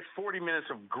going to play 40 minutes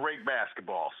of great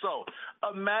basketball. So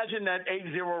imagine that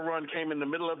 8-0 run came in the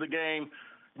middle of the game.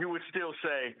 you would still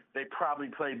say they probably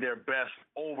played their best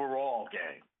overall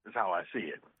game, is how I see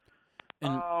it.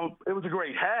 It was a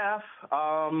great half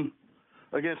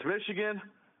against Michigan.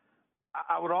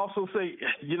 I would also say,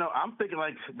 I'm thinking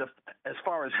like as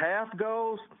far as half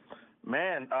goes,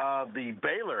 man, the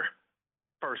Baylor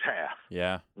first half.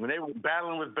 Yeah. When they were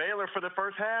battling with Baylor for the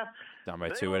first half. Down by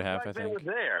 2 at half, I think. They were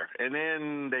there, and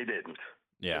then they didn't.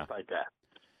 Yeah. Just like that.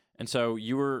 And so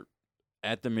you were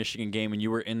at the Michigan game, and you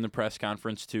were in the press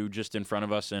conference, too, just in front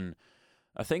of us. And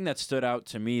a thing that stood out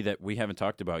to me that we haven't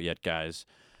talked about yet, guys,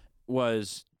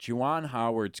 was Juwan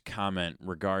Howard's comment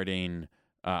regarding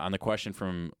on the question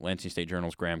from Lansing State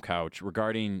Journal's Graham Couch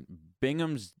regarding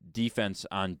Bingham's defense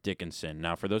on Dickinson.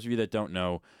 Now, for those of you that don't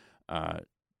know,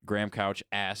 Graham Couch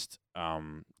asked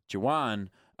Juwan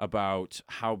about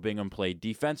how Bingham played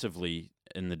defensively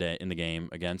in the game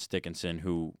against Dickinson,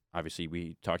 who obviously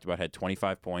we talked about had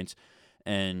 25 points.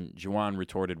 And Juwan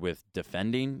retorted with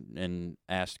defending and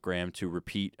asked Graham to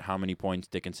repeat how many points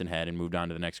Dickinson had and moved on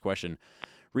to the next question.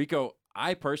 Rico,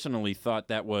 I personally thought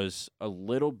that was a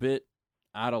little bit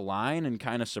out of line and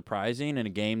kind of surprising in a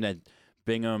game that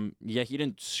Bingham, he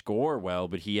didn't score well,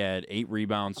 but he had 8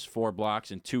 rebounds, 4 blocks,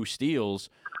 and 2 steals.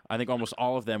 I think almost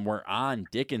all of them were on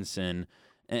Dickinson.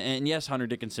 And yes, Hunter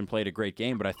Dickinson played a great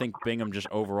game, but I think Bingham just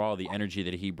overall, the energy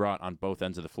that he brought on both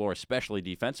ends of the floor, especially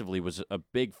defensively, was a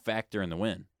big factor in the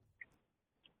win.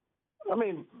 I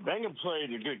mean, Bingham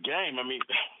played a good game. I mean,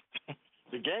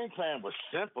 the game plan was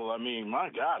simple. I mean, my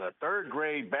God, a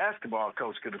third-grade basketball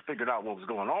coach could have figured out what was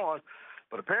going on,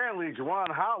 but apparently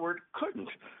Juwan Howard couldn't.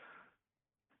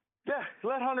 Yeah,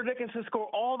 let Hunter Dickinson score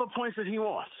all the points that he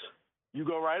wants. You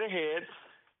go right ahead,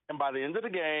 and by the end of the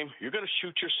game, you're going to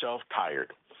shoot yourself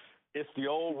tired. It's the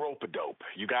old rope-a-dope.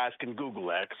 You guys can Google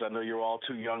that because I know you're all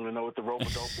too young to know what the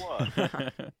rope-a-dope was.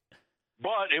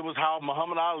 But it was how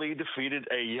Muhammad Ali defeated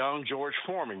a young George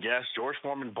Foreman. Yes, George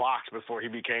Foreman blocked before he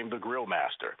became the grill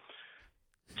master.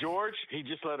 George, he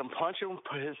just let him punch him,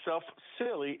 put himself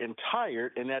silly and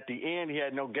tired, and at the end, he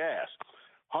had no gas.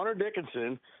 Hunter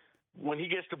Dickinson, when he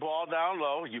gets the ball down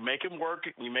low, you make him work,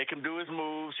 you make him do his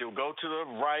moves. He'll go to the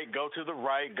right, go to the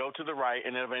right, go to the right,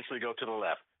 and then eventually go to the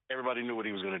left. Everybody knew what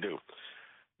he was going to do.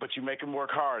 But you make him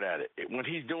work hard at it. When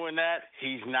he's doing that,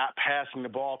 he's not passing the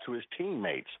ball to his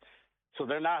teammates. So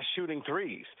they're not shooting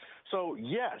threes. So,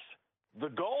 yes, the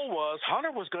goal was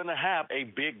Hunter was going to have a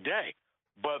big day.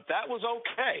 But that was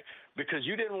okay because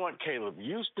you didn't want Caleb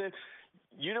Houston.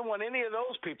 You didn't want any of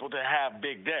those people to have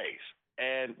big days.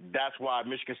 And that's why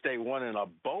Michigan State won in a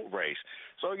boat race.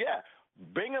 So, yeah,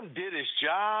 Bingham did his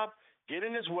job, get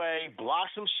in his way, block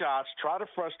some shots, try to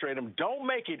frustrate him. Don't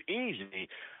make it easy,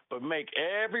 but make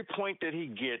every point that he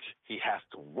gets, he has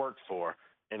to work for.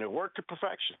 And it worked to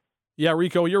perfection. Yeah,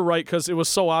 Rico, you're right, because it was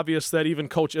so obvious that even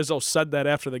Coach Izzo said that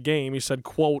after the game. He said,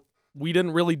 quote, "We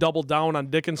didn't really double down on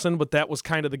Dickinson, but that was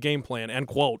kind of the game plan," end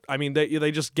quote. I mean,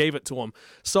 they just gave it to him.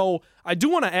 So I do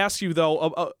want to ask you,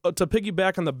 though, to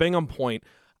piggyback on the Bingham point,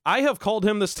 I have called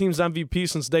him this team's MVP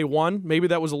since day one. Maybe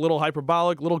that was a little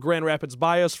hyperbolic, little Grand Rapids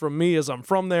bias from me as I'm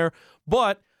from there.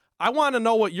 But I want to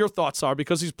know what your thoughts are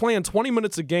because he's playing 20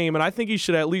 minutes a game, and I think he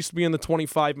should at least be in the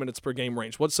 25 minutes per game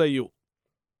range. What say you?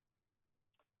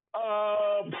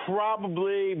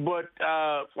 Probably, but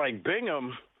like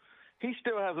Bingham, he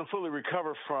still hasn't fully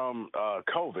recovered from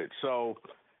COVID, so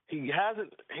he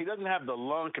doesn't have the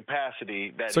lung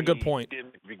capacity that a good point. He did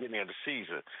at the beginning of the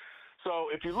season. So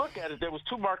if you look at it, there was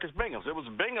 2 Marcus Binghams. There was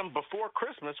Bingham before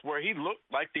Christmas where he looked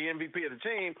like the MVP of the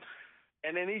team,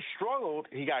 and then he struggled.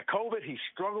 He got COVID. He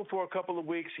struggled for a couple of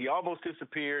weeks. He almost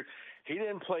disappeared. He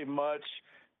didn't play much.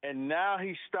 And now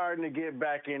he's starting to get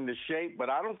back into shape,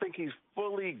 but I don't think he's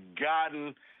fully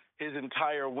gotten his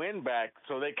entire win back.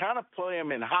 So they kind of play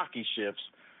him in hockey shifts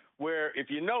where if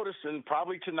you notice, and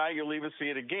probably tonight you'll even see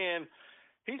it again,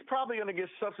 he's probably going to get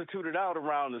substituted out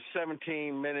around the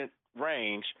 17-minute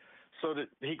range so that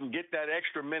he can get that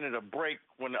extra minute of break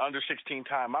when the under-16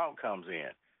 timeout comes in.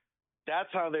 That's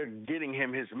how they're getting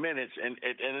him his minutes, and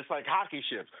it's like hockey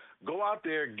shifts. Go out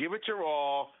there, give it your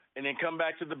all, and then come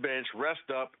back to the bench, rest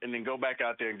up, and then go back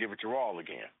out there and give it your all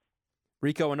again.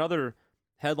 Rico, another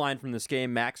headline from this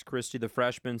game, Max Christie, the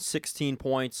freshman, 16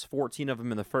 points, 14 of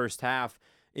them in the first half.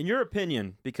 In your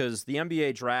opinion, because the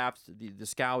NBA draft, the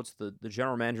scouts, the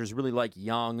general managers really like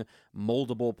young,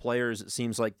 moldable players, it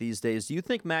seems like these days, do you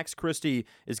think Max Christie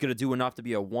is going to do enough to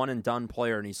be a one-and-done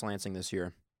player in East Lansing this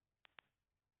year?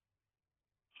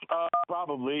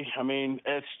 Probably. I mean,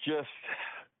 it's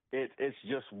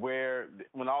just where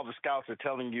when all the scouts are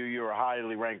telling you you're a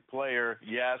highly ranked player,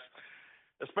 yes,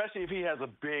 especially if he has a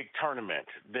big tournament,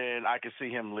 then I can see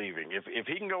him leaving. If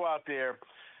he can go out there,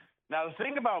 Now, the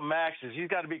thing about Max is he's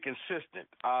got to be consistent.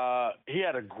 He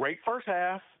had a great first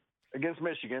half against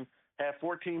Michigan, had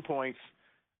 14 points,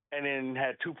 and then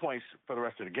had 2 points for the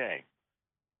rest of the game.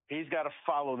 He's got to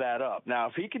follow that up. Now,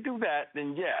 if he can do that,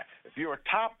 then yeah. If you're a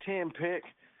top 10 pick,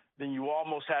 then you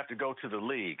almost have to go to the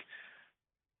league.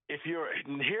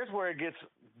 Here's where it gets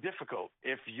difficult.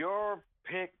 If you're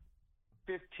pick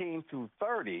 15 through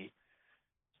 30,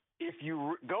 if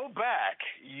you go back,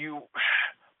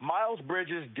 Miles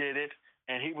Bridges did it,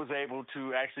 and he was able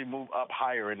to actually move up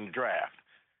higher in the draft.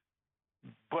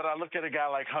 But I look at a guy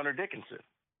like Hunter Dickinson.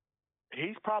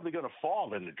 He's probably going to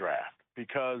fall in the draft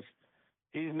because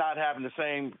he's not having the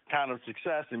same kind of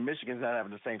success, and Michigan's not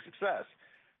having the same success.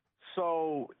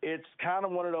 So it's kind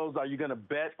of one of those, are you going to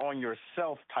bet on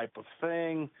yourself type of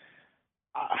thing?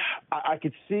 I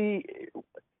could see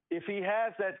if he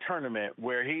has that tournament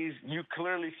where you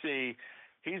clearly see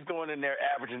he's going in there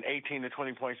averaging 18 to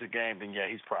 20 points a game, then yeah,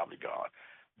 he's probably gone.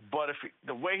 But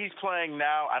the way he's playing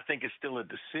now, I think it's still a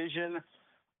decision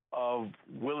of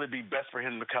will it be best for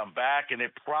him to come back, and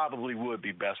it probably would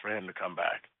be best for him to come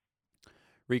back.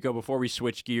 Rico, before we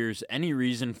switch gears, any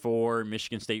reason for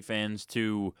Michigan State fans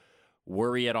to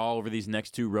worry at all over these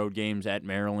next two road games at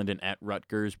Maryland and at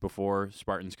Rutgers before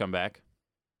Spartans come back?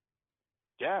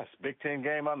 Yes, Big Ten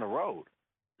game on the road.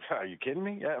 Are you kidding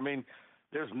me? I mean,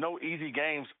 there's no easy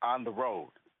games on the road,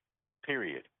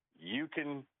 period. You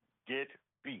can get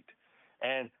beat.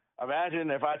 And imagine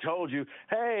if I told you,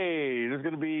 hey, there's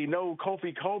going to be no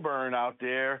Kofi Coburn out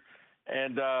there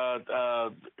and no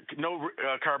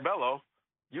Carbello.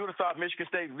 You would have thought Michigan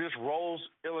State just rolls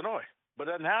Illinois, but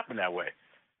it doesn't happen that way.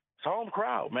 It's home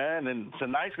crowd, man, and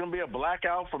tonight's going to be a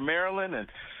blackout for Maryland, and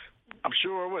I'm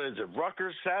sure,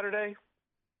 Rutgers Saturday?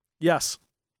 Yes.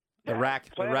 The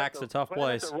RAC's a tough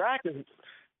place. The RAC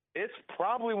it's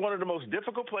probably one of the most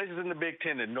difficult places in the Big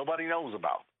Ten that nobody knows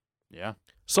about. Yeah.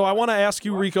 So I want to ask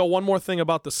you, Rico, one more thing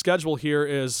about the schedule here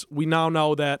is we now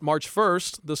know that March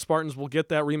 1st, the Spartans will get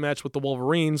that rematch with the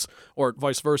Wolverines, or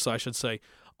vice versa, I should say.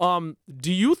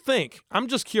 Do you think, I'm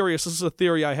just curious, this is a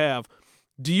theory I have,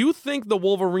 do you think the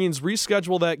Wolverines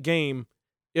reschedule that game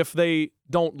if they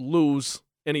don't lose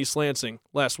in East Lansing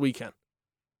last weekend?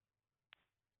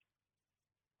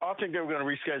 I think they were going to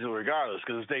reschedule regardless,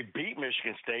 because if they beat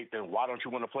Michigan State, then why don't you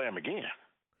want to play them again?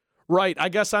 Right. I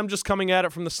guess I'm just coming at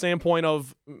it from the standpoint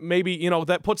of maybe,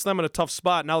 that puts them in a tough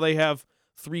spot. Now they have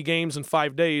 3 games in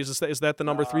 5 days. Is that the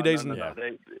number? 3 days? No.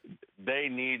 They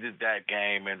needed that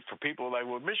game. And for people like,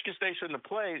 well, Michigan State shouldn't have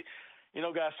played,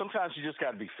 guys, sometimes you just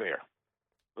got to be fair.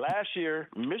 Last year,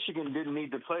 Michigan didn't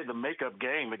need to play the makeup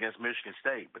game against Michigan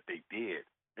State, but they did.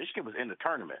 Michigan was in the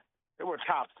tournament. They were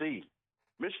top seed.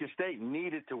 Michigan State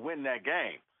needed to win that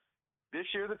game. This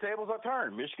year, the tables are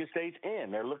turned. Michigan State's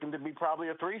in. They're looking to be probably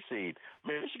a 3 seed.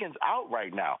 Michigan's out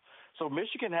right now. So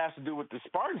Michigan has to do what the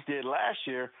Spartans did last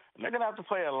year, and they're going to have to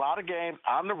play a lot of games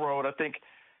on the road. I think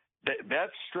that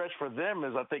stretch for them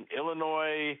is,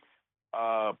 Illinois,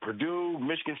 Purdue,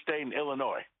 Michigan State, and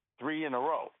Illinois, 3 in a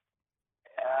row.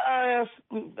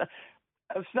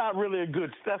 It's not really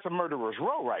that's a murderer's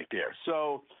row right there.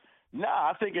 So,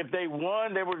 I think if they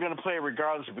won, they were going to play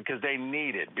regardless because they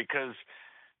need it, because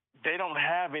they don't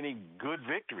have any good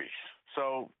victories.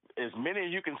 So as many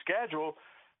as you can schedule.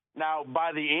 Now,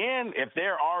 by the end, if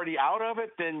they're already out of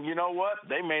it, then you know what?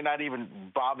 They may not even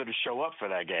bother to show up for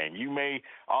that game. You may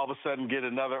all of a sudden get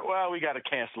another, we got to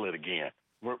cancel it again.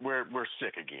 We're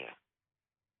sick again.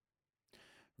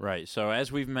 Right. So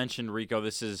as we've mentioned, Rico,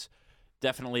 this is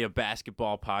definitely a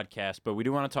basketball podcast, but we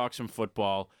do want to talk some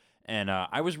football. And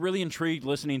I was really intrigued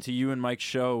listening to you and Mike's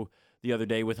show the other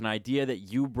day with an idea that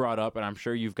you brought up, and I'm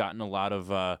sure you've gotten a lot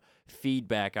of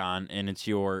feedback on, and it's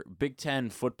your Big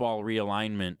Ten football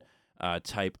realignment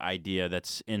type idea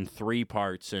that's in 3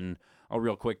 parts. And I'll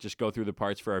real quick just go through the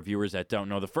parts for our viewers that don't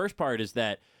know. The first part is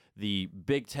that the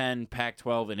Big Ten,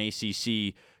 Pac-12, and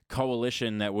ACC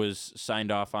coalition that was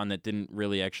signed off on that didn't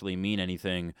really actually mean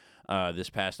anything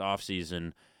this past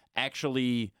offseason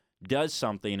actually does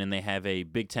something, and they have a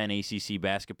Big Ten ACC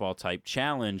basketball type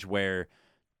challenge where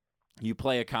you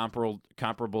play a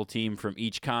comparable team from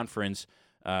each conference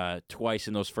twice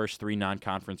in those first 3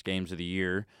 non-conference games of the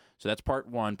year. So that's part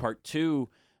 1. Part 2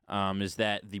 is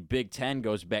that the Big Ten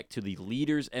goes back to the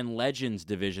Leaders and Legends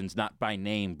divisions, not by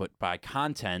name but by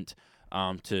content,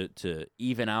 to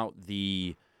even out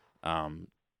the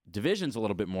divisions a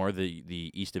little bit more.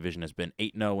 The East Division has been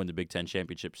 8-0 in the Big Ten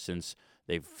Championship since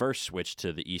they first switched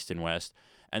to the East and West.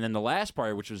 And then the last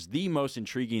part, which was the most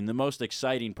intriguing, the most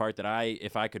exciting part that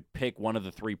if I could pick one of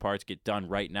the 3 parts, get done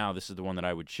right now, this is the one that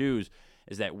I would choose,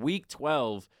 is that Week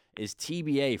 12 is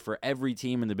TBA for every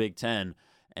team in the Big Ten.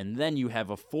 And then you have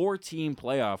a 4-team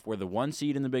playoff where the 1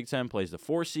 seed in the Big Ten plays the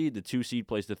 4 seed, the 2 seed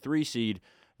plays the 3 seed.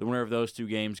 The winner of those 2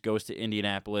 games goes to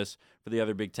Indianapolis. For the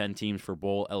other Big Ten teams for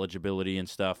bowl eligibility and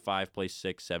stuff, 5 plays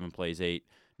 6, 7 plays 8,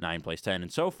 9 plays 10,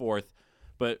 and so forth.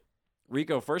 But,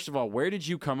 Rico, first of all, where did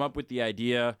you come up with the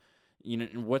idea? You know,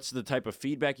 what's the type of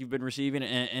feedback you've been receiving,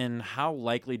 and how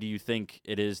likely do you think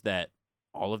it is that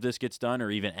all of this gets done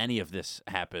or even any of this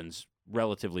happens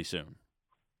relatively soon?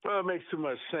 Well, it makes too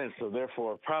much sense, so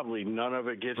therefore probably none of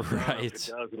it gets done. Right. If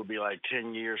it does, it'll be like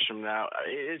 10 years from now.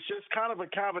 It's just kind of a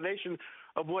combination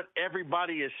of what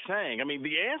everybody is saying. I mean,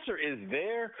 the answer is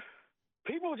there.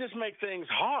 People just make things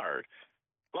hard.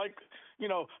 Like, you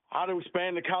know, how to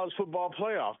expand the college football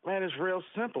playoff. Man, it's real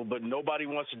simple, but nobody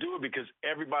wants to do it because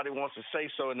everybody wants to say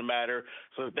so in the matter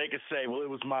so that they can say, well, it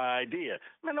was my idea.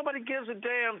 Man, nobody gives a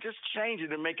damn. Just change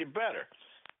it and make it better.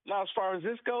 Now, as far as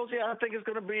this goes, yeah, I think it's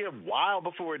going to be a while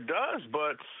before it does,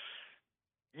 but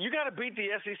you got to beat the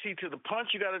SEC to the punch.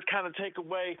 You got to kind of take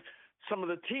away some of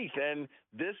the teeth, and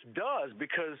this does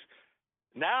because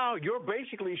now you're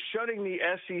basically shutting the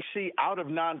SEC out of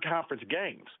non-conference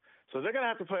games. So they're going to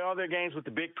have to play all their games with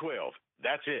the Big 12.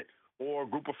 That's it, or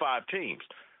Group of 5 teams.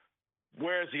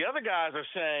 Whereas the other guys are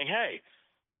saying, hey,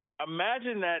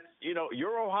 imagine that, you know,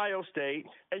 you're Ohio State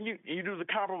and you do the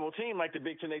comparable team like the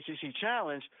Big Ten ACC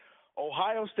Challenge.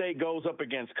 Ohio State goes up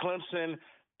against Clemson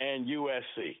and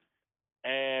USC.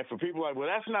 And for people like, well,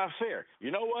 that's not fair.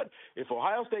 You know what? If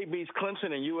Ohio State beats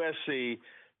Clemson and USC,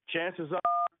 chances are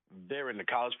they're in the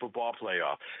college football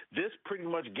playoff. This pretty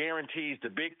much guarantees the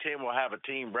Big Ten will have a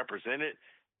team represented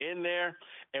in there.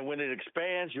 And when it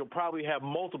expands, you'll probably have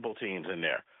multiple teams in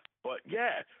there. But,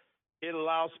 yeah,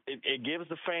 it gives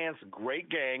the fans great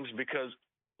games because,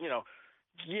 you know,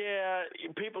 yeah,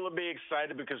 people will be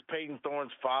excited because Peyton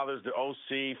Thorne's father's the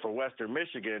OC for Western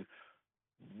Michigan.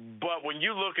 But when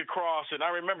you look across, and I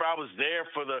remember I was there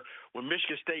when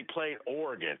Michigan State played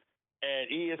Oregon,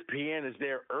 and ESPN is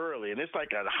there early, and it's like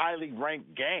a highly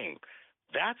ranked game.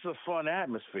 That's a fun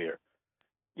atmosphere.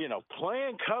 You know,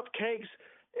 playing cupcakes,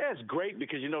 yeah, it's great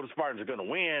because you know the Spartans are going to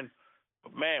win.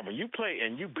 But, man, when you play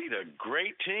and you beat a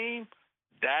great team,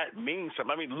 that means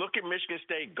something. I mean, look at Michigan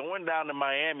State going down to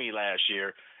Miami last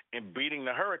year and beating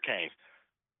the Hurricanes.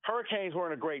 Hurricanes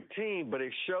weren't a great team, but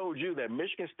it showed you that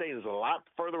Michigan State is a lot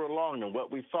further along than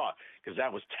what we thought because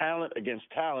that was talent against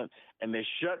talent, and they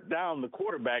shut down the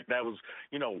quarterback that was,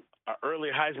 you know, an early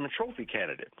Heisman Trophy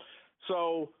candidate.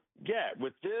 So, yeah,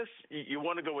 with this, you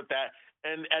want to go with that.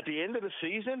 And at the end of the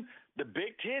season, the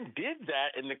Big Ten did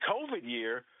that in the COVID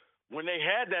year when they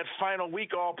had that final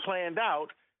week all planned out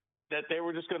that they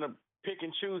were just going to pick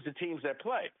and choose the teams that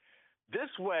play. This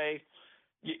way,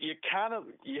 you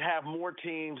have more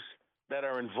teams that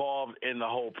are involved in the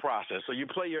whole process. So you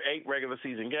play your 8 regular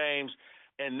season games,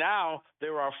 and now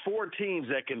there are 4 teams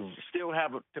that can still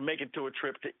have to make it to a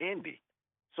trip to Indy.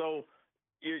 So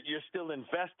you're still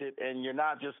invested, and you're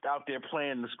not just out there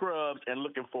playing the scrubs and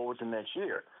looking forward to next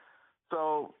year.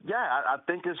 So, yeah, I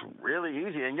think it's really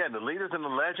easy. And, yeah, the leaders and the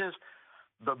legends,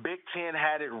 the Big Ten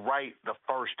had it right the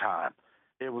first time.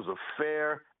 It was a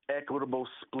fair, equitable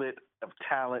split of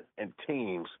talent and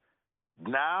teams.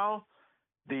 Now,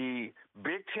 the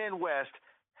Big Ten West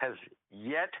has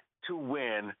yet to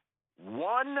win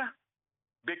one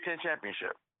Big Ten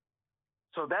championship.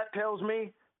 So that tells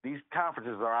me these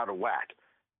conferences are out of whack.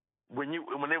 When it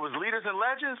was leaders and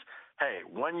legends, hey,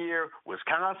 one year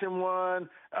Wisconsin won,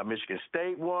 Michigan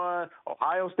State won,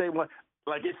 Ohio State won.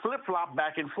 Like it flip-flopped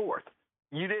back and forth.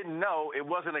 You didn't know. It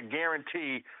wasn't a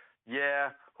guarantee, yeah,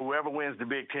 whoever wins the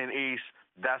Big Ten East,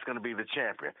 that's going to be the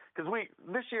champion. Because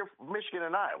this year, Michigan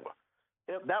and Iowa,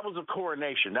 that was a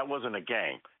coronation. That wasn't a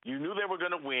game. You knew they were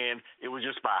going to win. It was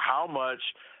just by how much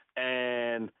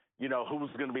and, you know, who was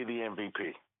going to be the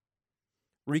MVP.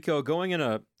 Rico, going in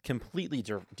a completely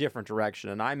different direction,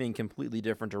 and I mean completely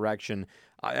different direction.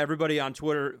 Everybody on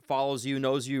Twitter follows you,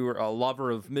 knows you're a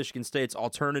lover of Michigan State's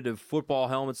alternative football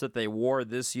helmets that they wore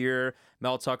this year.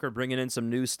 Mel Tucker bringing in some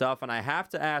new stuff, and I have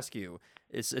to ask you,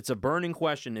 it's a burning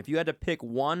question. If you had to pick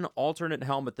one alternate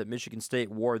helmet that Michigan State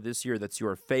wore this year that's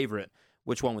your favorite,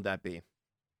 which one would that be?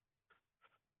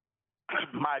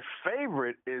 My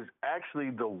favorite is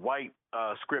actually the white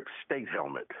Scripps State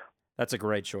helmet. That's a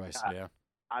great choice. Yeah.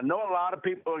 I know a lot of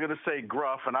people are going to say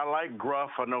Gruff, and I like Gruff.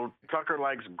 I know Tucker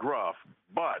likes Gruff,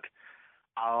 but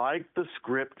I like the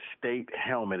Scripps State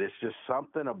helmet. It's just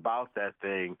something about that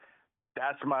thing.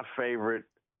 That's my favorite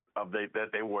that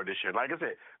they wore this year. Like I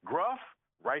said, Gruff,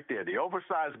 right there, the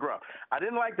oversized Gruff. I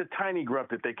didn't like the tiny Gruff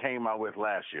that they came out with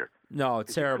last year. No,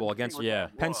 it's terrible against Yeah.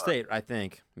 Penn State, I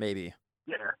think, maybe.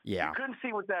 Yeah. Yeah. You couldn't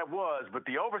see what that was, but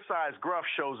the oversized gruff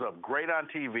shows up great on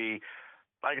TV.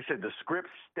 Like I said, the script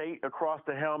state across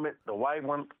the helmet, the white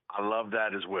one, I love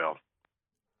that as well.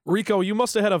 Rico, you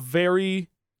must have had a very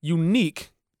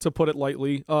unique, to put it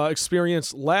lightly,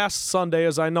 experience last Sunday,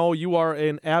 as I know you are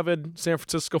an avid San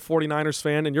Francisco 49ers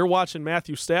fan, and you're watching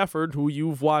Matthew Stafford, who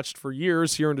you've watched for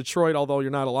years here in Detroit, although you're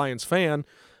not a Lions fan.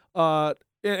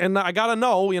 And I got to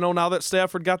know, now that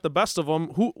Stafford got the best of them,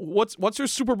 what's your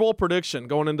Super Bowl prediction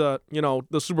going into,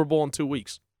 the Super Bowl in 2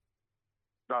 weeks?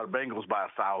 No, the Bengals by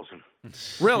 1,000.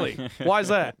 Really? Why is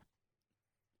that?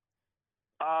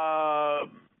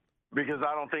 Because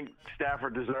I don't think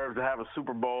Stafford deserves to have a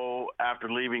Super Bowl after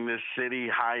leaving this city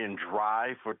high and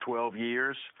dry for 12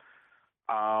 years.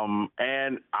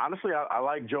 And honestly, I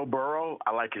like Joe Burrow.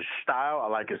 I like his style. I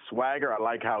like his swagger. I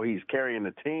like how he's carrying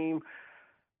the team.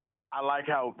 I like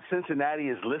how Cincinnati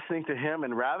is listening to him.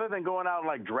 And rather than going out and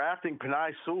like drafting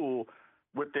Penei Sewell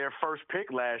with their first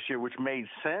pick last year, which made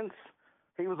sense,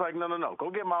 he was like, no, go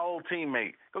get my old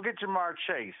teammate. Go get Jamar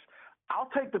Chase. I'll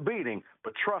take the beating,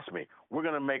 but trust me, we're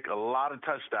going to make a lot of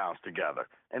touchdowns together.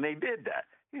 And they did that.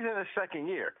 He's in his second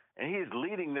year, and he's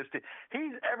leading this team.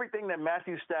 He's everything that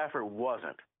Matthew Stafford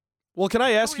wasn't. Well, can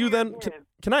I ask you then?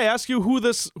 Can I ask you who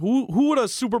would a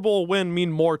Super Bowl win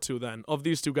mean more to then of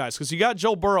these two guys? Because you got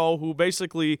Joe Burrow, who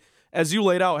basically, as you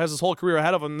laid out, has his whole career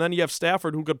ahead of him. And then you have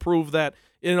Stafford, who could prove that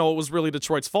it was really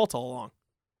Detroit's fault all along.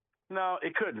 No,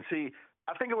 it couldn't. See,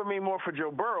 I think it would mean more for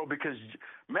Joe Burrow because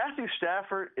Matthew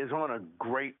Stafford is on a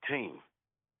great team.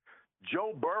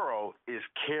 Joe Burrow is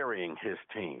carrying his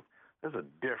team. There's a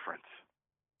difference.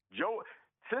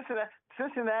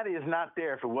 Cincinnati is not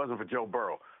there if it wasn't for Joe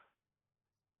Burrow.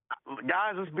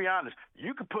 Guys, let's be honest.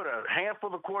 You could put a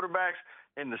handful of quarterbacks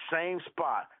in the same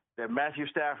spot that Matthew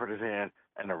Stafford is in,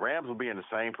 and the Rams will be in the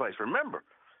same place. Remember,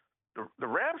 the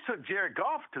Rams took Jared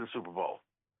Goff to the Super Bowl.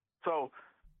 So,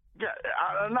 yeah,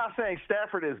 I'm not saying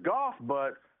Stafford is Goff,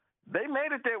 but they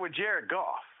made it there with Jared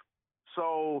Goff.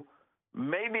 So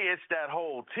maybe it's that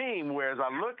whole team, whereas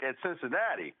I look at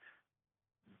Cincinnati,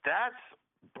 that's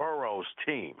Burrow's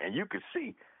team. And you can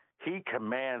see he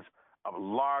commands a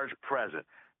large presence.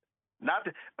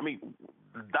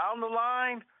 Down the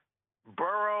line,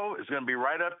 Burrow is going to be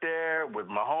right up there with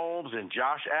Mahomes and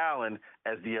Josh Allen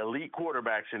as the elite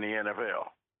quarterbacks in the NFL.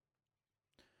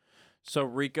 So,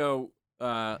 Rico,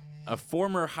 a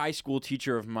former high school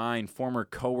teacher of mine, former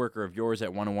coworker of yours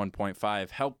at 101.5,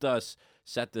 helped us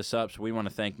set this up. So we want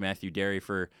to thank Matthew Derry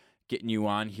for getting you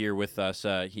on here with us.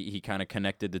 He kind of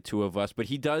connected the two of us. But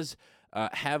he does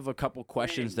have a couple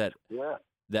questions that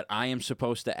I am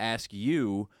supposed to ask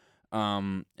you.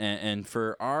 And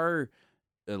for our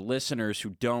listeners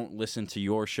who don't listen to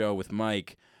your show with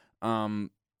Mike,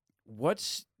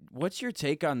 what's your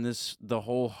take on the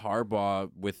whole Harbaugh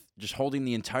with just holding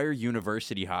the entire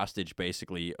university hostage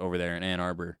basically over there in Ann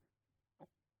Arbor?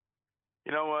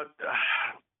 You know what?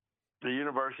 The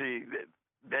university,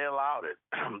 they allowed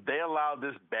it. They allowed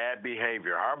this bad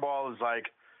behavior. Harbaugh is like,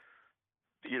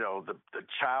 the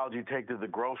child you take to the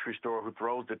grocery store who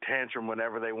throws the tantrum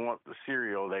whenever they want the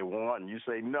cereal they want, and you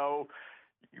say, no,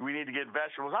 we need to get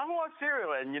vegetables. I want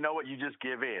cereal. And you know what? You just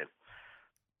give in.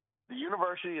 The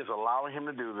university is allowing him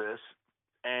to do this,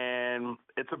 and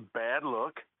it's a bad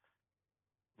look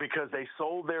because they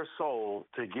sold their soul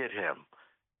to get him.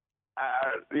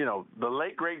 The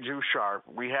late, great Drew Sharp,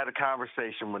 we had a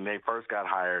conversation when they first got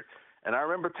hired, and I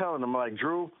remember telling him, like,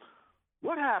 Drew,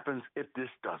 what happens if this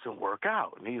doesn't work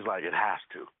out? And he's like, it has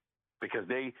to, because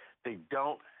they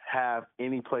don't have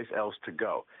any place else to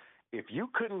go. If you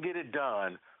couldn't get it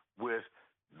done with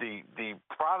the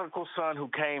prodigal son who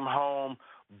came home,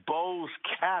 Bo's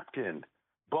captain,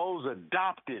 Bo's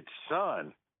adopted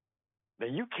son,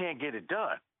 then you can't get it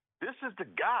done. This is the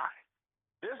guy.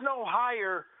 There's no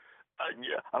higher,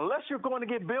 unless you're going to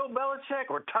get Bill Belichick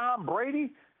or Tom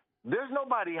Brady, there's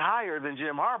nobody higher than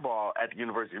Jim Harbaugh at the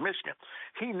University of Michigan.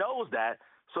 He knows that,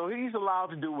 so he's allowed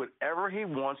to do whatever he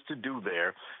wants to do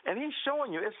there, and he's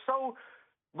showing you. It's so,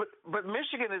 but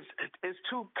Michigan is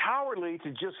too cowardly to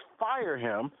just fire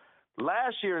him.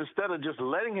 Last year, instead of just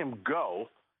letting him go,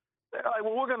 they're like,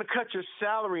 well, we're going to cut your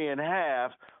salary in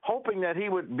half, hoping that he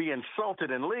would be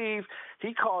insulted and leave.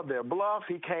 He called their bluff.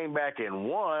 He came back and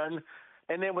won.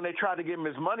 And then when they tried to give him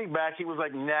his money back, he was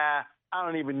like, nah, I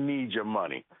don't even need your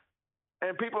money.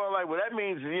 And people are like, well, that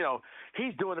means,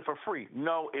 he's doing it for free.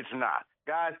 No, it's not.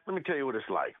 Guys, let me tell you what it's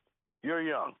like. You're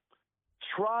young.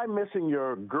 Try missing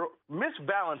miss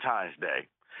Valentine's Day.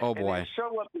 Oh, boy. And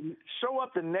then show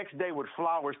up the next day with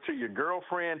flowers to your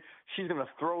girlfriend. She's going to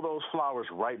throw those flowers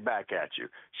right back at you.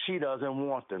 She doesn't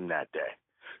want them that day.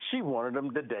 She wanted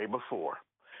them the day before.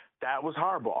 That was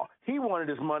Harbaugh. He wanted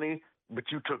his money, but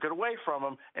you took it away from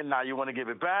him, and now you want to give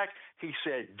it back. He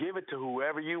said, give it to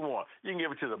whoever you want. You can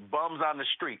give it to the bums on the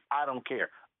street. I don't care.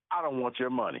 I don't want your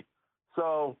money.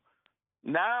 So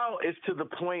now it's to the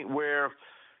point where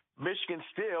Michigan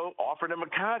still offered him a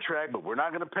contract, but we're not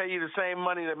going to pay you the same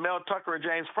money that Mel Tucker or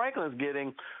James Franklin's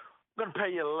getting. We're going to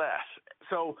pay you less.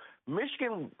 So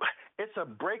Michigan, it's a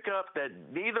breakup that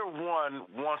neither one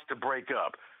wants to break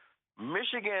up.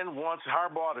 Michigan wants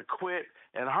Harbaugh to quit,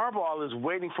 and Harbaugh is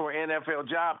waiting for an NFL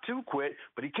job to quit,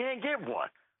 but he can't get one.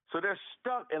 So they're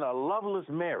stuck in a loveless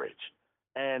marriage,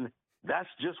 and that's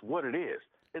just what it is.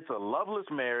 It's a loveless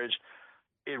marriage.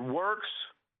 It works.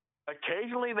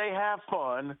 Occasionally they have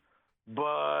fun,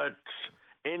 but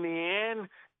in the end,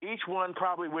 each one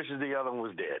probably wishes the other one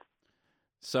was dead.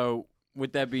 So,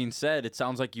 with that being said, it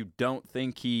sounds like you don't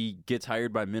think he gets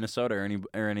hired by Minnesota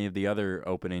or any of the other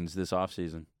openings this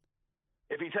offseason.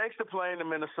 If he takes the plane to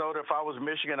Minnesota, if I was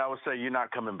Michigan, I would say you're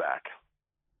not coming back.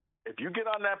 If you get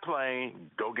on that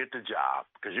plane, go get the job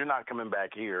because you're not coming back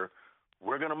here.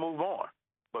 We're going to move on.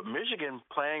 But Michigan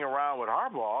playing around with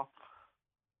Harbaugh,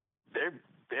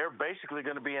 they're basically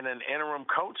going to be in an interim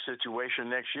coach situation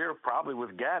next year, probably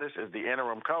with Gaddis as the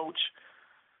interim coach.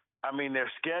 I mean, their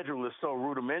schedule is so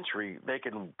rudimentary, they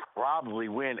can probably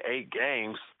win 8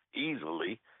 games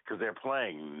easily because they're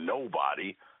playing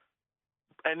nobody.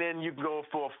 And then you can go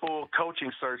for a full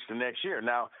coaching search the next year.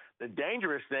 Now, the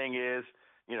dangerous thing is,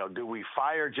 do we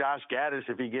fire Josh Gaddis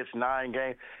if he gets 9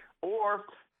 games? Or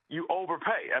you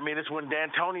overpay. I mean, it's when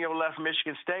D'Antonio left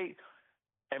Michigan State,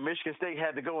 and Michigan State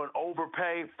had to go and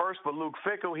overpay first for Luke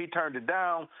Fickell. He turned it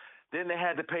down. Then they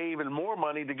had to pay even more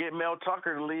money to get Mel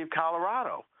Tucker to leave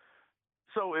Colorado.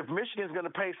 So if Michigan's going to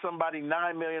pay somebody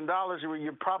 $9 million,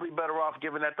 you're probably better off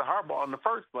giving that to Harbaugh in the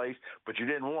first place, but you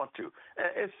didn't want to.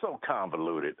 It's so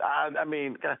convoluted. I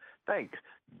mean, thank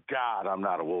God I'm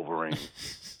not a Wolverine.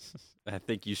 I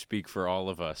think you speak for all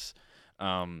of us.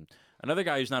 Another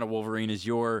guy who's not a Wolverine is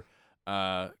your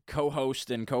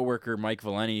co-host and coworker, Mike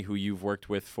Valeni, who you've worked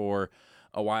with for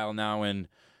a while now. And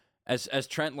as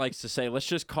Trent likes to say, let's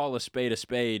just call a spade a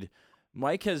spade.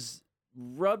 Mike has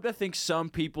rubbed, I think, some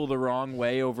people the wrong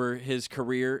way over his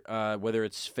career, whether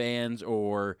it's fans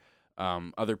or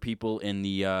other people in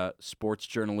the sports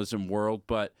journalism world.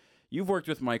 But you've worked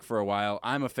with Mike for a while.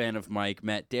 I'm a fan of Mike.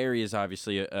 Matt Derry is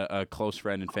obviously a close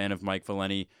friend and fan of Mike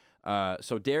Valeni.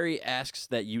 So Derry asks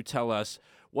that you tell us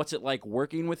what's it like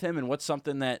working with him and what's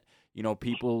something that,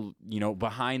 people,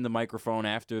 behind the microphone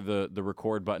after the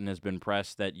record button has been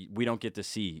pressed that we don't get to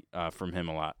see from him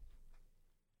a lot.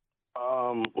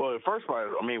 Well, first of all,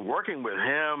 working with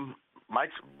him,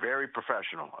 Mike's very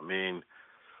professional.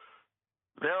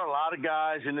 There are a lot of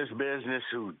guys in this business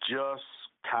who just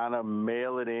kind of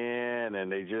mail it in and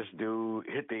they just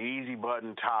hit the easy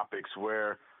button topics,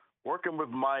 where working with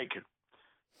Mike,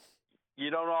 you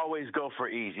don't always go for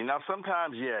easy. Now,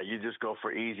 sometimes, you just go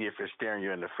for easy if it's staring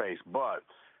you in the face, but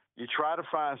you try to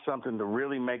find something to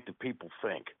really make the people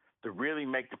think, to really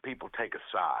make the people take a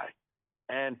side.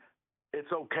 And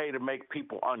it's okay to make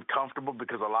people uncomfortable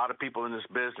because a lot of people in this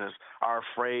business are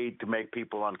afraid to make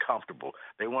people uncomfortable.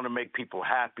 They want to make people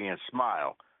happy and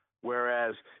smile.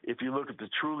 Whereas if you look at the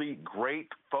truly great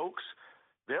folks,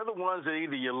 they're the ones that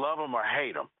either you love them or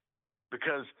hate them,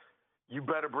 because you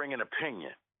better bring an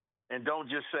opinion. And don't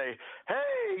just say,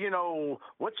 hey,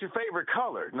 what's your favorite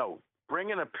color? No,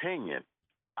 bring an opinion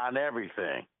on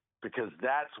everything, because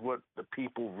that's what the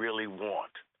people really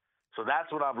want. So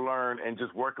that's what I've learned in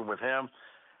just working with him.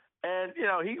 And,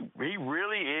 he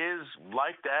really is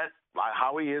like that, like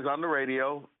how he is on the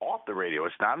radio, off the radio.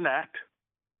 It's not an act.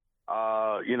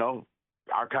 Our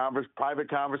private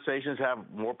conversations have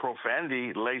more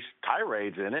profanity-laced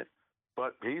tirades in it,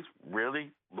 but he's really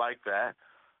like that.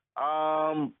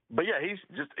 But yeah,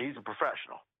 he's a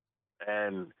professional,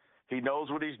 and he knows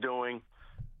what he's doing.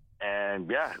 And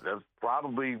yeah, that's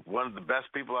probably one of the best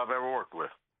people I've ever worked with.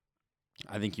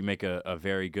 I think you make a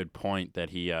very good point that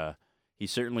he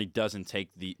certainly doesn't take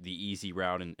the easy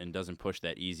route and doesn't push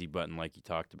that easy button like you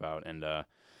talked about. And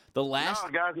the last,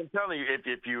 no, guys, I'm telling you,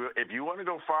 if you want to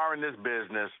go far in this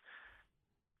business,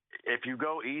 if you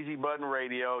go easy button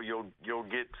radio, you'll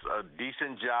get a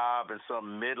decent job in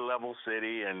some mid-level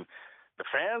city, and the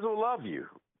fans will love you.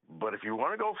 But if you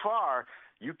want to go far,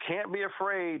 you can't be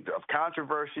afraid of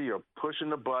controversy or pushing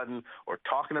the button or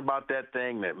talking about that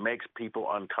thing that makes people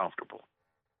uncomfortable.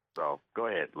 So go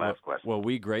ahead. Last question. Well,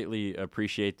 we greatly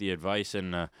appreciate the advice.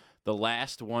 And the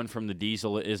last one from the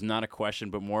Diesel is not a question,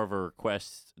 but more of a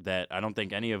request that I don't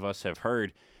think any of us have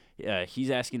heard.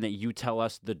 He's asking that you tell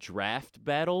us the draft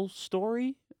battle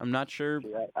story. I'm not sure.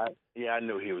 I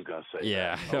knew he was going to say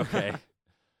Yeah. that. Okay.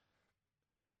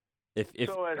 If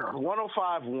So at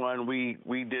 105.1,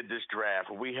 we did this draft.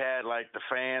 We had like the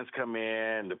fans come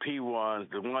in, the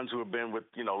P1s, the ones who have been with,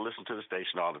 listen to the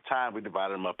station all the time. We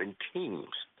divided them up in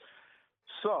teams.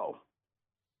 So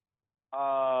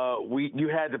you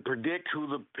had to predict who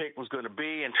the pick was going to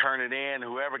be and turn it in.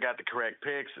 Whoever got the correct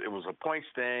picks, it was a points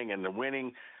thing, and the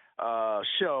winning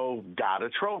show got a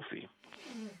trophy.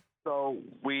 So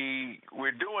we're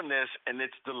doing this, and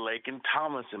it's the Lakin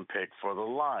Tomlinson pick for the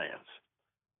Lions.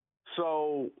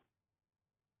 So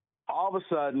all of a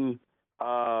sudden,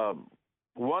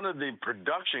 one of the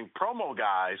production promo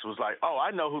guys was like, "Oh,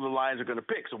 I know who the Lions are going to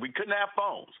pick." So we couldn't have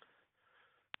phones.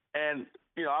 And,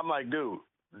 I'm like, dude,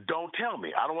 don't tell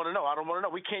me. I don't want to know.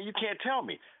 You can't tell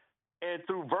me. And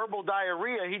through verbal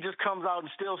diarrhea, he just comes out and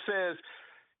still says,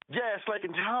 "Yeah, it's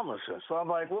Lakin Tomlinson." So I'm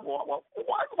like,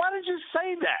 why did you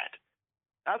say that?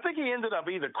 I think he ended up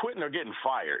either quitting or getting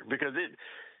fired because it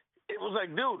was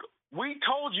like, dude, we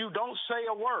told you don't say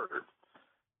a word.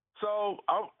 So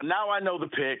now I know the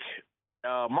pick.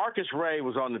 Marcus Ray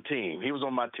was on the team. He was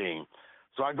on my team.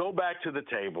 So I go back to the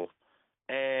table,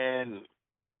 and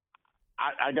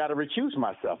I got to recuse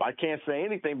myself. I can't say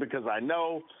anything because I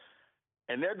know.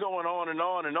 And they're going on and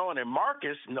on and on. And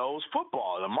Marcus knows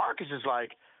football. And Marcus is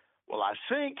like, well, I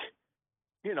think,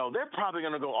 they're probably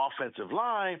going to go offensive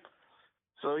line.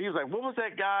 So he was like, what was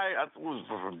that guy? It was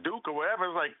from Duke or whatever.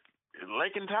 It was like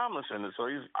Lakin Tomlinson. And so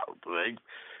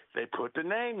they put the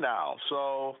name down.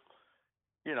 So,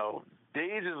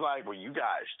 Deej is like, well, you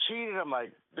guys cheated. I'm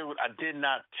like, dude, I did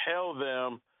not tell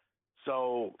them.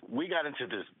 So we got into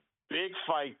this big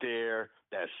fight there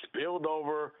that spilled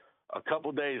over a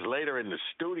couple days later in the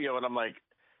studio. And I'm like,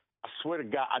 I swear to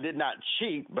God, I did not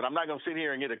cheat, but I'm not going to sit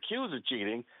here and get accused of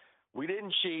cheating. We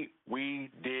didn't cheat. We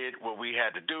did what we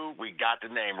had to do. We got the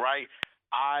name right.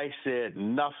 I said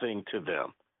nothing to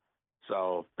them.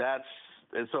 So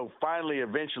so finally,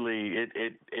 eventually,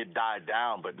 it died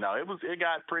down. But no, it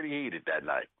got pretty heated that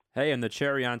night. Hey, and the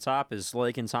cherry on top is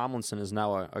Lakin Tomlinson is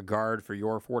now a guard for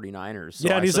your 49ers. So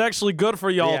yeah, and he's actually good for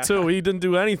y'all, too. He didn't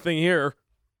do anything here.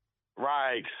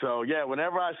 Right. So, yeah,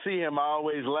 whenever I see him, I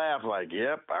always laugh like,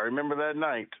 yep, I remember that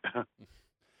night.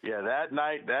 Yeah, that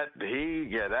night, that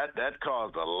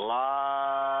caused a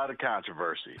lot of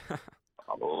controversy.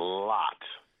 A lot.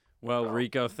 Well,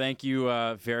 Rico, thank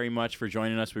you very much for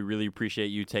joining us. We really appreciate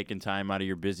you taking time out of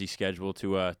your busy schedule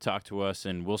to talk to us,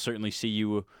 and we'll certainly see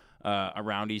you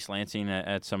around East Lansing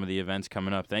at some of the events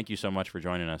coming up. Thank you so much for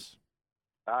joining us.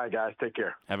 All right, guys. Take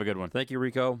care. Have a good one. Thank you,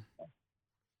 Rico.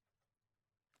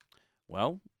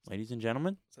 Well, ladies and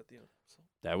gentlemen,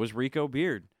 that was Rico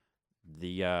Beard,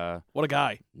 the what a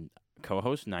guy,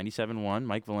 co-host 97.1,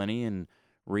 Mike Valeni and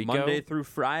Rico. Monday through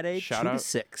Friday, 2 to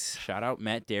 6. Shout out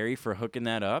Matt Derry for hooking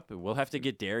that up. We'll have to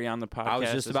get Derry on the podcast. I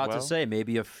was just about to say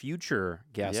maybe a future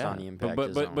guest on the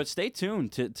Impact Zone. But stay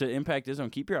tuned to Impact Zone.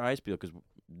 Keep your eyes peeled because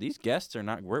these guests are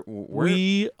not.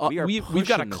 We've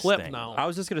got a clip now. I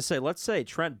was just gonna say, let's say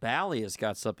Trent Bally has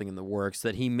got something in the works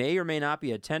that he may or may not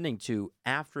be attending to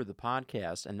after the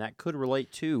podcast, and that could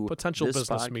relate to potential this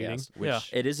business podcast, meeting. Which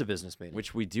it is a business meeting.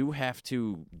 Which we do have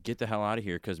to get the hell out of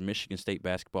here because Michigan State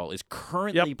basketball is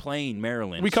currently playing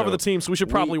Maryland. We cover the team, so we should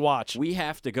probably watch. We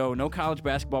have to go. No college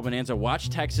basketball bonanza. Watch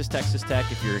Texas Tech.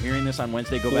 If you're hearing this on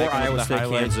Wednesday, go back and look at the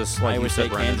highlights. Kansas, like Iowa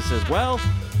State, Brennan. Kansas as well.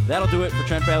 That'll do it for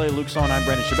Trent Bally, Luke Sloan. I'm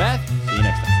Brendan Shabath. See you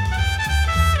next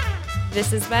time.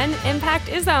 This has been Impact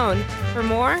Is On. For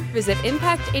more, visit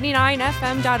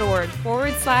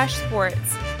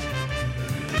impact89fm.org/sports.